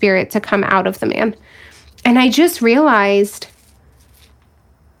unclean spirit to come out of the man. And I just realized,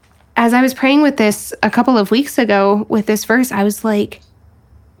 as I was praying with this a couple of weeks ago with this verse, I was like,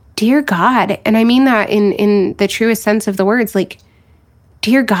 dear God, and I mean that in the truest sense of the words, like,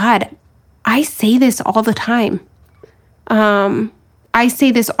 dear God, I say this all the time. I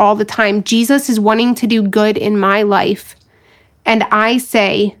say this all the time. Jesus is wanting to do good in my life. And I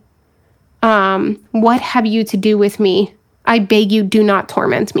say, what have you to do with me? I beg you, do not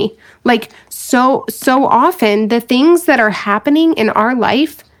torment me. Like, so often, the things that are happening in our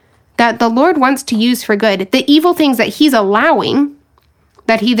life that the Lord wants to use for good, the evil things that he's allowing,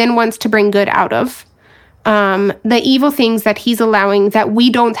 that he then wants to bring good out of, the evil things that he's allowing that we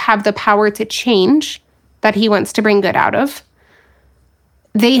don't have the power to change, that he wants to bring good out of,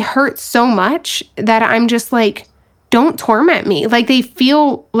 they hurt so much that I'm just like, don't torment me. Like, they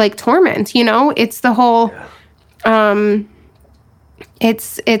feel like torment, you know? It's the whole,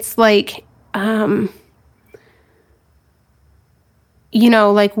 it's like, you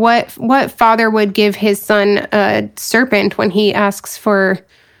know, like what father would give his son a serpent when he asks for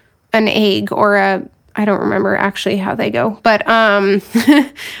an egg, or I don't remember actually how they go, but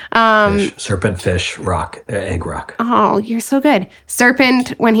fish, serpent, fish, rock, egg, rock. Oh, you're so good. Serpent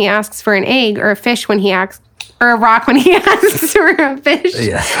when he asks for an egg, or a fish when he asks, or a rock when he asks for a fish.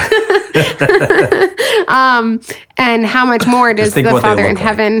 Yeah. And how much more does the Father in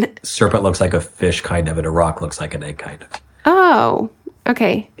heaven? Serpent looks like a fish, kind of, and a rock looks like an egg, kind of. Oh,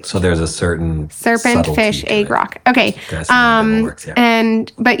 okay. So there's a certain serpent, fish, egg, rock. Okay. Works, yeah.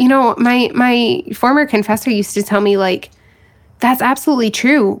 But you know, my former confessor used to tell me, like, that's absolutely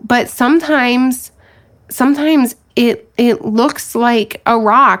true. But sometimes it looks like a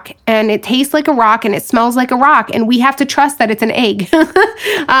rock, and it tastes like a rock, and it smells like a rock, and we have to trust that it's an egg.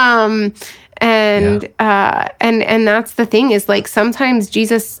 And that's the thing, is like, sometimes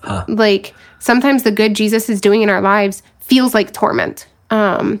Jesus, like, sometimes the good Jesus is doing in our lives feels like torment,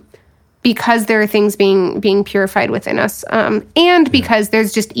 because there are things being purified within us, and because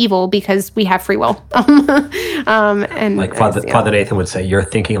there's just evil, because we have free will. And like Father Nathan would say, you're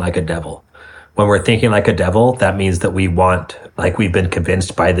thinking like a devil. When we're thinking like a devil, that means that we want, like, we've been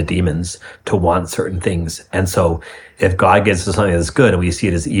convinced by the demons to want certain things. And so if God gives us something that's good and we see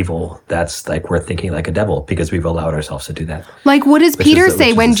it as evil, that's like we're thinking like a devil, because we've allowed ourselves to do that. Like, what does Peter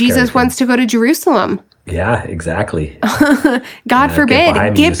say when Jesus wants to go to Jerusalem? Yeah, exactly. God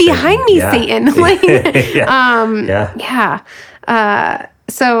forbid. Get behind me, Satan. Like,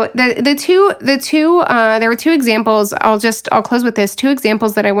 So the two there were two examples. I'll close with this. Two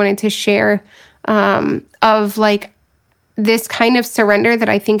examples that I wanted to share of, like, this kind of surrender that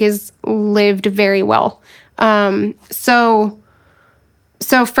I think is lived very well. So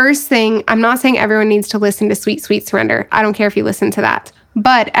first thing, I'm not saying everyone needs to listen to Sweet, Sweet Surrender. I don't care if you listen to that.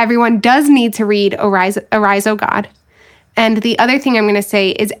 But everyone does need to read Arise, O God. And the other thing I'm going to say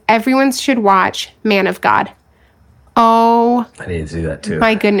is everyone should watch Man of God. Oh, I need to do that too.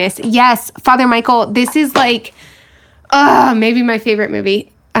 My goodness. Yes. Father Michael, this is like, maybe my favorite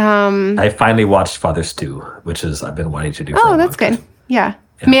movie. I finally watched Father Stew, which is I've been wanting to do for a long that's time. Good. Yeah.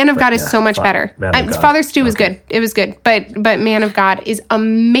 Man of God is so much better. Father Stew was good. It was good. But Man of God is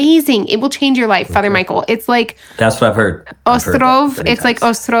amazing. It will change your life, Father Michael. It's like... That's what I've heard. Ostrov. It's like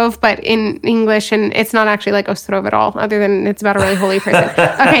Ostrov, but in English, and it's not actually like Ostrov at all, other than it's about a really holy person.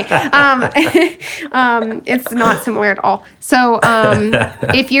 Okay. It's not similar at all. So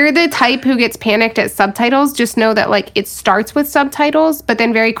if you're the type who gets panicked at subtitles, just know that, like, it starts with subtitles, but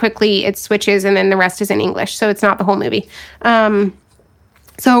then very quickly it switches, and then the rest is in English. So it's not the whole movie.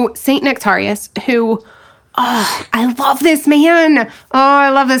 So Saint Nectarius, who, I love this man. I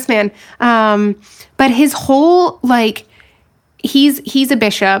love this man. But his whole, like, he's a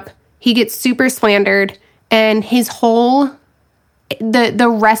bishop. He gets super slandered, and his whole the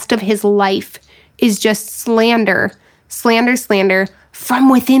rest of his life is just slander from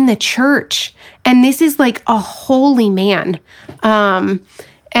within the church. And this is like a holy man. And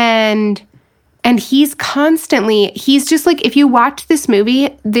he's just like, if you watch this movie,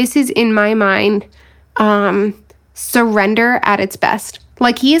 this is in my mind, surrender at its best.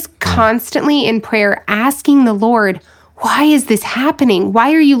 Like, he is constantly in prayer asking the Lord, why is this happening?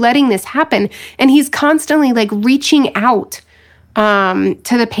 Why are you letting this happen? And he's constantly like reaching out to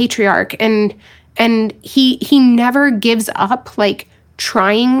the patriarch, and he never gives up like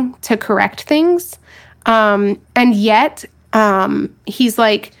trying to correct things. And yet he's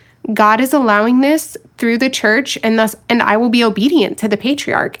like, God is allowing this through the church, and I will be obedient to the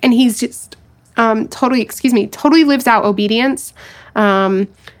patriarch. And he's just totally lives out obedience. While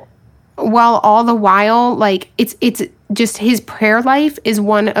all the while, like, it's just his prayer life is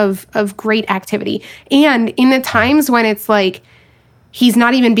one of great activity. And in the times when it's like, he's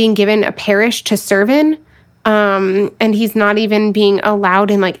not even being given a parish to serve in, and he's not even being allowed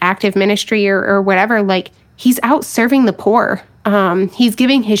in like active ministry or whatever, like, he's out serving the poor. He's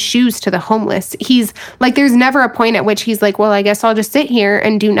giving his shoes to the homeless. He's like, there's never a point at which he's like, well, I guess I'll just sit here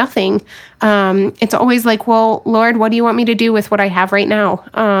and do nothing. It's always like, well, Lord, what do you want me to do with what I have right now?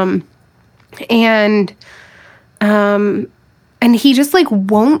 And he just like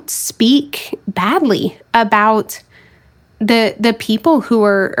won't speak badly about the people who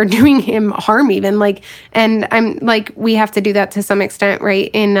are doing him harm even, like, and I'm like, we have to do that to some extent,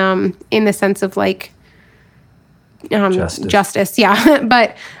 right? In the sense of like, justice. Yeah.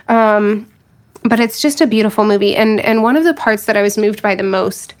 But it's just a beautiful movie. And one of the parts that I was moved by the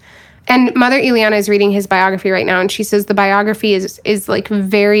most, and Mother Ileana is reading his biography right now, and she says the biography is like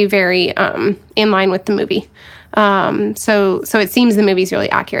very, very in line with the movie. So it seems the movie's really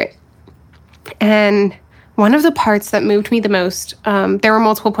accurate. And one of the parts that moved me the most, there were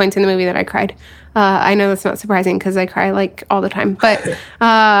multiple points in the movie that I cried. I know that's not surprising because I cry like all the time, but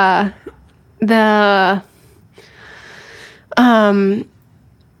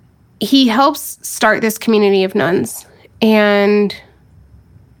he helps start this community of nuns, and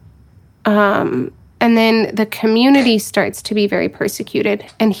then the community starts to be very persecuted,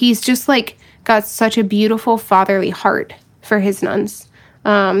 and he's just like got such a beautiful fatherly heart for his nuns.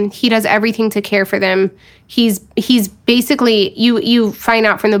 He does everything to care for them. He's basically, you find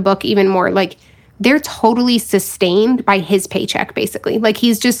out from the book even more, like, they're totally sustained by his paycheck, basically. Like,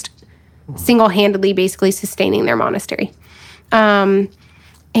 he's just single-handedly basically sustaining their monastery.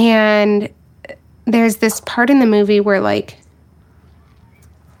 And there's this part in the movie where, like,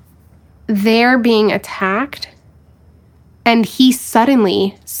 they're being attacked, and he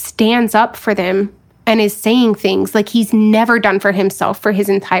suddenly stands up for them and is saying things like he's never done for himself for his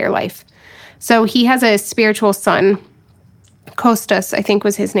entire life. So he has a spiritual son, Costas, I think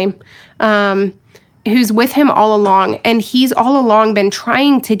was his name, who's with him all along. And he's all along been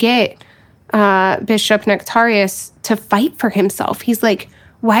trying to get Bishop Nectarius to fight for himself. He's like,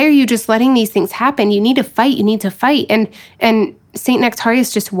 why are you just letting these things happen? You need to fight. You need to fight. And St.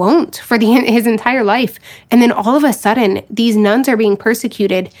 Nectarius just won't for his entire life. And then all of a sudden, these nuns are being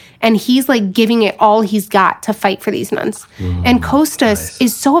persecuted, and he's like giving it all he's got to fight for these nuns. And Costas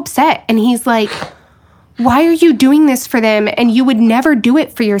is so upset, and he's like, why are you doing this for them? And you would never do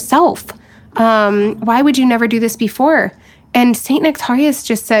it for yourself. Why would you never do this before? And St. Nectarius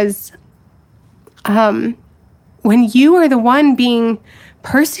just says, when you are the one being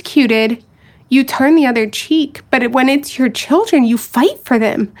persecuted, you turn the other cheek, but when it's your children, you fight for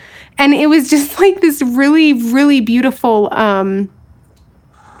them. And it was just like this really, really beautiful, I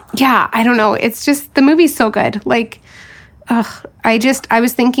don't know. It's just, the movie's so good. Like, I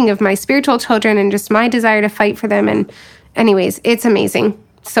was thinking of my spiritual children and just my desire to fight for them. And anyways, it's amazing.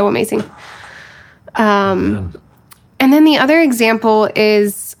 So amazing. And then the other example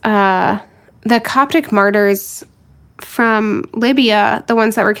is the Coptic martyrs from Libya, the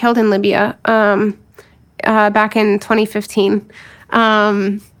ones that were killed in Libya back in 2015.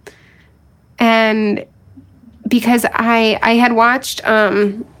 And because I had watched,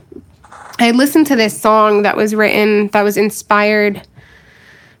 I had listened to this song that was written, that was inspired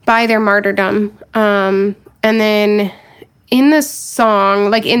by their martyrdom. And then in the song,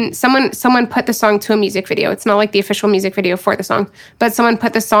 like someone put the song to a music video. It's not like the official music video for the song, but someone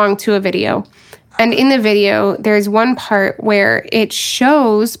put the song to a video. And in the video, there's one part where it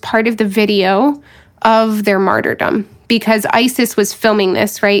shows part of the video of their martyrdom, because ISIS was filming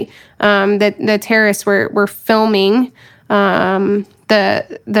this, right? The terrorists were filming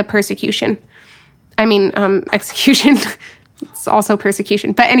the persecution. I mean, execution. It's also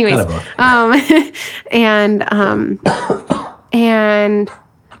persecution. But anyways, and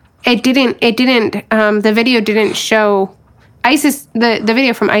the video didn't show ISIS. The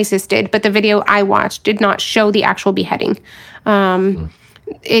video from ISIS did, but the video I watched did not show the actual beheading.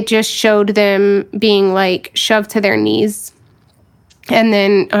 It just showed them being like shoved to their knees, and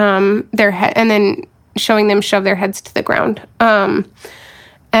then their head, and then showing them shove their heads to the ground.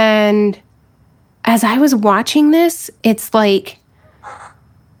 And as I was watching this, it's like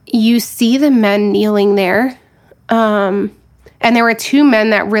you see the men kneeling there. And there were two men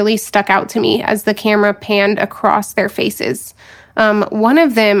that really stuck out to me as the camera panned across their faces. One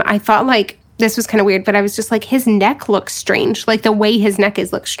of them, I thought like, this was kind of weird, but I was just like, his neck looks strange. Like the way his neck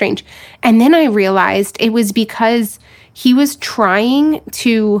is looks strange. And then I realized it was because he was trying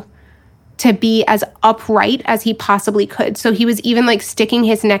to be as upright as he possibly could. So he was even like sticking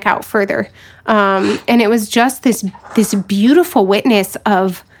his neck out further. And it was just this beautiful witness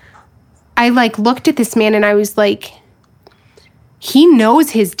of, I like looked at this man and I was like, he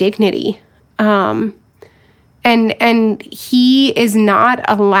knows his dignity. And he is not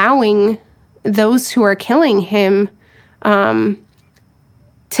allowing those who are killing him to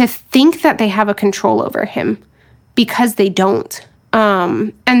think that they have a control over him, because they don't.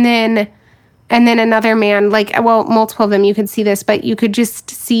 And then another man, like, well, multiple of them, you could see this, but you could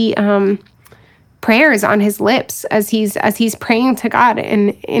just see prayers on his lips as he's praying to God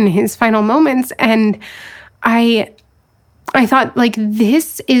in his final moments. And I thought, like,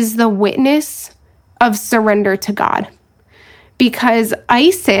 this is the witness of surrender to God, because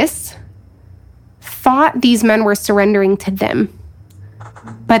ISIS thought these men were surrendering to them,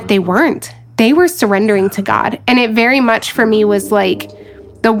 but they weren't. They were surrendering to God. And it very much for me was like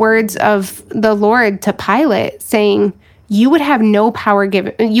the words of the Lord to Pilate saying, you would have no power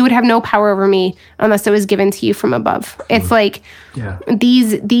over me unless it was given to you from above. It's like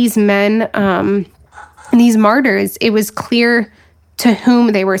these men, these martyrs, it was clear to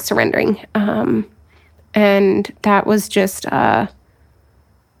whom they were surrendering. And that was just,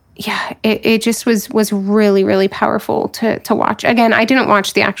 it just was really, really powerful to watch. Again, I didn't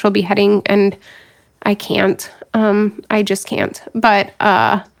watch the actual beheading, and I can't. I just can't. But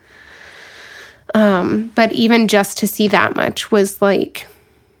even just to see that much was like,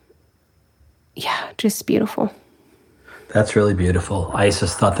 just beautiful. That's really beautiful.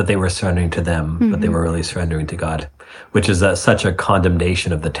 ISIS thought that they were surrendering to them, but they were really surrendering to God, which is such a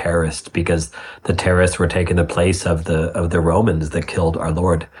condemnation of the terrorists, because the terrorists were taking the place of the Romans that killed our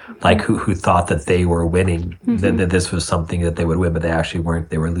Lord, like who thought that they were winning, that this was something that they would win, but they actually weren't.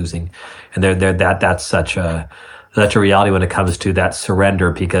 They were losing, and that's such a reality when it comes to that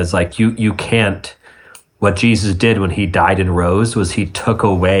surrender, because like you can't. What Jesus did when he died and rose was he took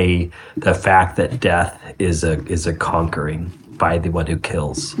away the fact that death is a conquering by the one who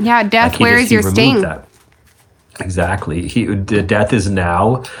kills. Yeah, death, where is your sting? That. Exactly. Death is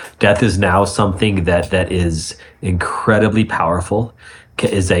now something that is incredibly powerful,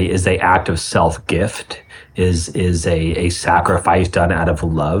 is a act of self-gift, is a sacrifice done out of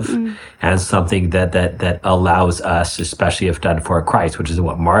love, and something that allows us, especially if done for Christ, which is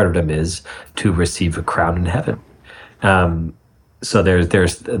what martyrdom is, to receive a crown in heaven. So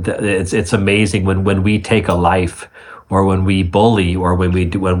it's amazing when we take a life, or when we bully, or when we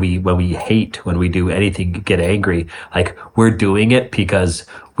hate, when we do anything, get angry, like we're doing it because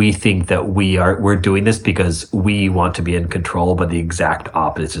we think that we're doing this because we want to be in control, but the exact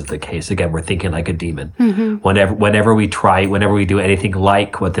opposite is the case. Again, we're thinking like a demon. Whenever we do anything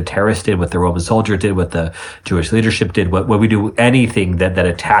like what the terrorists did, what the Roman soldier did, what the Jewish leadership did, when we do anything that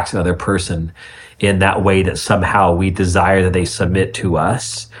attacks another person in that way that somehow we desire that they submit to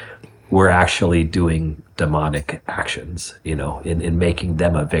us, we're actually doing demonic actions, in making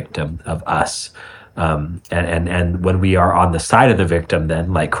them a victim of us. And when we are on the side of the victim,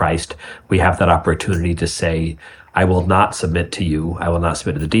 then like Christ, we have that opportunity to say, I will not submit to you. I will not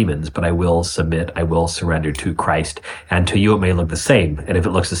submit to the demons, but I will surrender to Christ. And to you, it may look the same. And if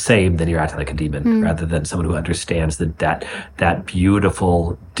it looks the same, then you're acting like a demon rather than someone who understands that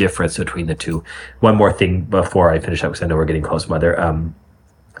beautiful difference between the two. One more thing before I finish up, because I know we're getting close, Mother.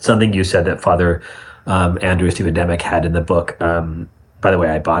 Something you said that Father Andrew Stephen Demick had in the book. By the way,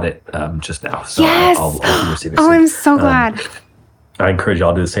 I bought it just now, so yes! I'll be receiving it. Oh, I'm so glad. I encourage you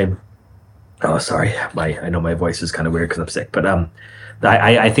all to do the same. Oh, sorry. I know my voice is kind of weird because I'm sick, but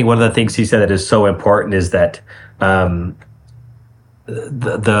I think one of the things he said that is so important is that a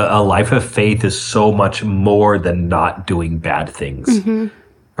life of faith is so much more than not doing bad things,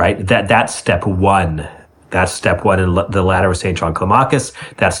 right? That's step one. That's step one in the ladder of St. John Climacus.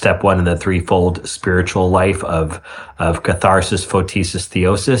 That's step one in the threefold spiritual life of catharsis, photesis,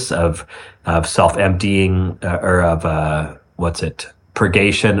 theosis, of self-emptying, or of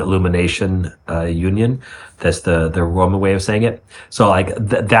purgation, illumination, union. That's the Roman way of saying it. So like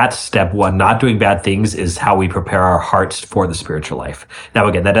that's step one. Not doing bad things is how we prepare our hearts for the spiritual life. Now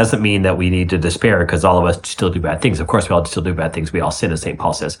again, that doesn't mean that we need to despair because all of us still do bad things. Of course, we all still do bad things. We all sin, as St.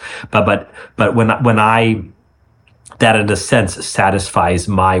 Paul says. But that in a sense satisfies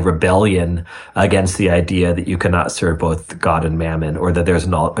my rebellion against the idea that you cannot serve both God and mammon, or that there's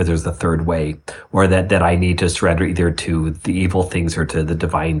the third way, or that I need to surrender either to the evil things or to the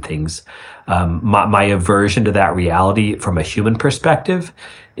divine things. My aversion to that reality from a human perspective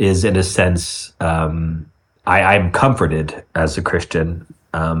is, in a sense, I'm comforted as a Christian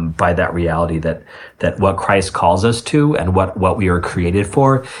by that reality that what Christ calls us to and what we are created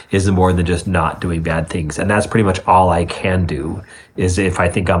for is more than just not doing bad things. And that's pretty much all I can do. Is if I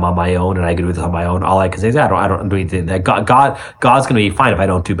think I'm on my own and I can do this on my own, all I can say is I don't do anything. That God's going to be fine if I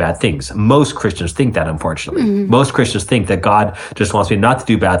don't do bad things. Most Christians think that, unfortunately. Most Christians think that God just wants me not to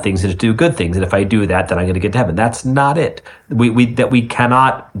do bad things and to do good things. And if I do that, then I'm going to get to heaven. That's not it. We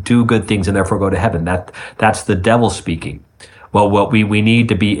cannot do good things and therefore go to heaven. That's the devil speaking. Well, what we need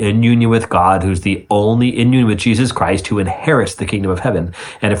to be in union with God, who's the only in union with Jesus Christ, who inherits the kingdom of heaven.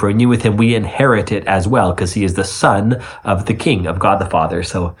 And if we're in union with him, we inherit it as well, because he is the son of the King, of God the Father.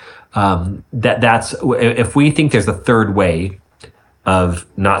 So that's if we think there's a third way of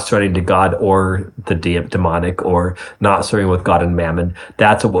not surrendering to God or the demonic, or not serving with God and mammon,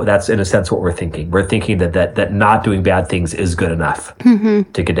 that's in a sense what we're thinking. We're thinking that not doing bad things is good enough to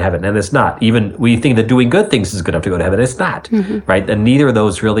get to heaven, and it's not. Even we think that doing good things is good enough to go to heaven. It's not, right? And neither of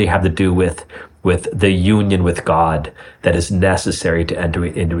those really have to do with the union with God that is necessary to enter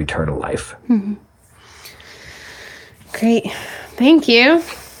into eternal life. Great, thank you.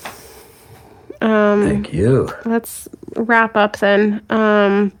 Thank you. Let's wrap up then.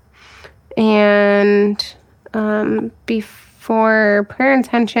 Before prayer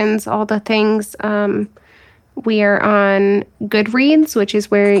intentions, all the things, we are on Goodreads, which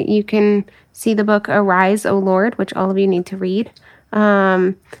is where you can see the book Arise, O Lord, which all of you need to read.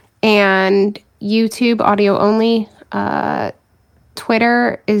 And YouTube audio only.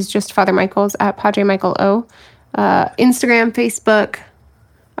 Twitter is just Father Michael's at Padre Michael O. Instagram, Facebook.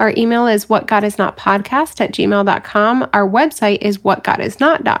 Our email is whatgodisnotpodcast@gmail.com. Our website is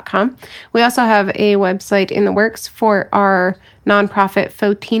whatgodisnot.com. We also have a website in the works for our nonprofit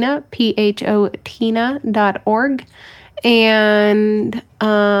Photina, PHOTina.org. And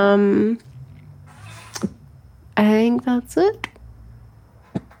I think that's it.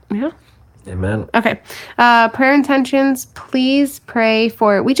 Yeah. Amen. Okay. Prayer intentions, please pray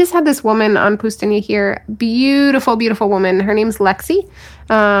for... We just had this woman on Pustinia here. Beautiful, beautiful woman. Her name's Lexi.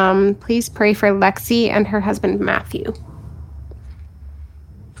 Please pray for Lexi and her husband, Matthew.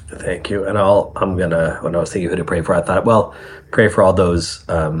 Thank you. And when I was thinking who to pray for, I thought, well, pray for all those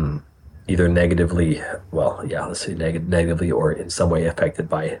either negatively or in some way affected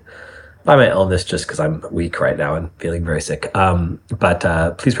by my illness, just because I'm weak right now and feeling very sick.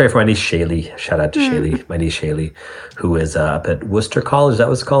 But please pray for my niece Shaylee. Shout out to Shaylee, my niece Shaylee, who is up at Worcester College. Is that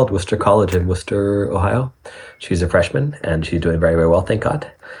what it's called? Worcester College in Worcester, Ohio. She's a freshman and she's doing very, very well, thank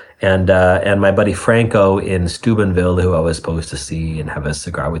God. And my buddy Franco in Steubenville, who I was supposed to see and have a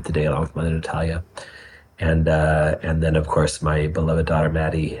cigar with today, along with Mother Natalia. And then, of course, my beloved daughter,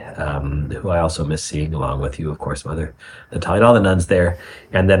 Maddie, who I also miss seeing, along with you, of course, Mother Natalia, and all the nuns there.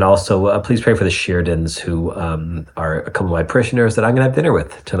 And then also, please pray for the Sheerdons, who are a couple of my parishioners that I'm going to have dinner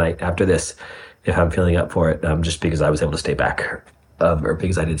with tonight after this, if I'm feeling up for it, just because I was able to stay back, or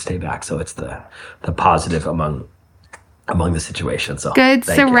because I did stay back. So it's the positive among the situation. So good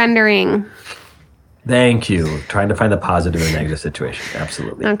surrendering. Thank you. Trying to find the positive in a negative situation.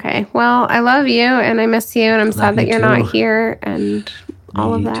 Absolutely. Okay. Well, I love you and I miss you and I'm sad that you're not here and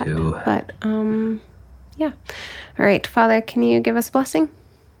all of that. Too. But yeah. All right, Father, can you give us a blessing?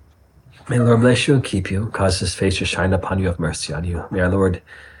 May the Lord bless you and keep you, cause his face to shine upon you, have mercy on you. May our Lord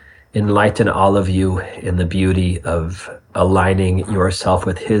enlighten all of you in the beauty of aligning yourself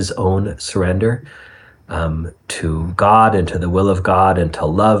with his own surrender to God and to the will of God and to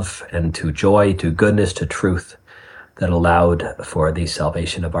love and to joy, to goodness, to truth, that allowed for the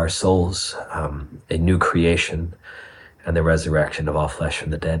salvation of our souls, a new creation, and the resurrection of all flesh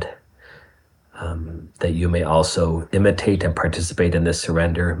from the dead. That you may also imitate and participate in this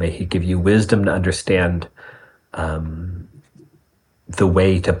surrender. May he give you wisdom to understand the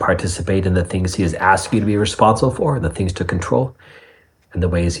way to participate in the things he is asking you to be responsible for, and the things to control, and the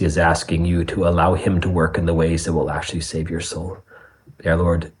ways he is asking you to allow him to work in the ways that will actually save your soul. May our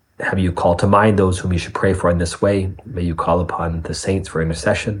Lord have you call to mind those whom you should pray for in this way. May you call upon the saints for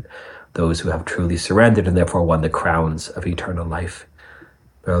intercession, those who have truly surrendered and therefore won the crowns of eternal life.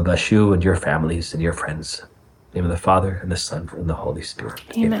 May God bless you and your families and your friends. In the name of the Father, and the Son, and the Holy Spirit.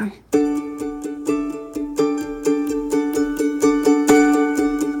 Amen.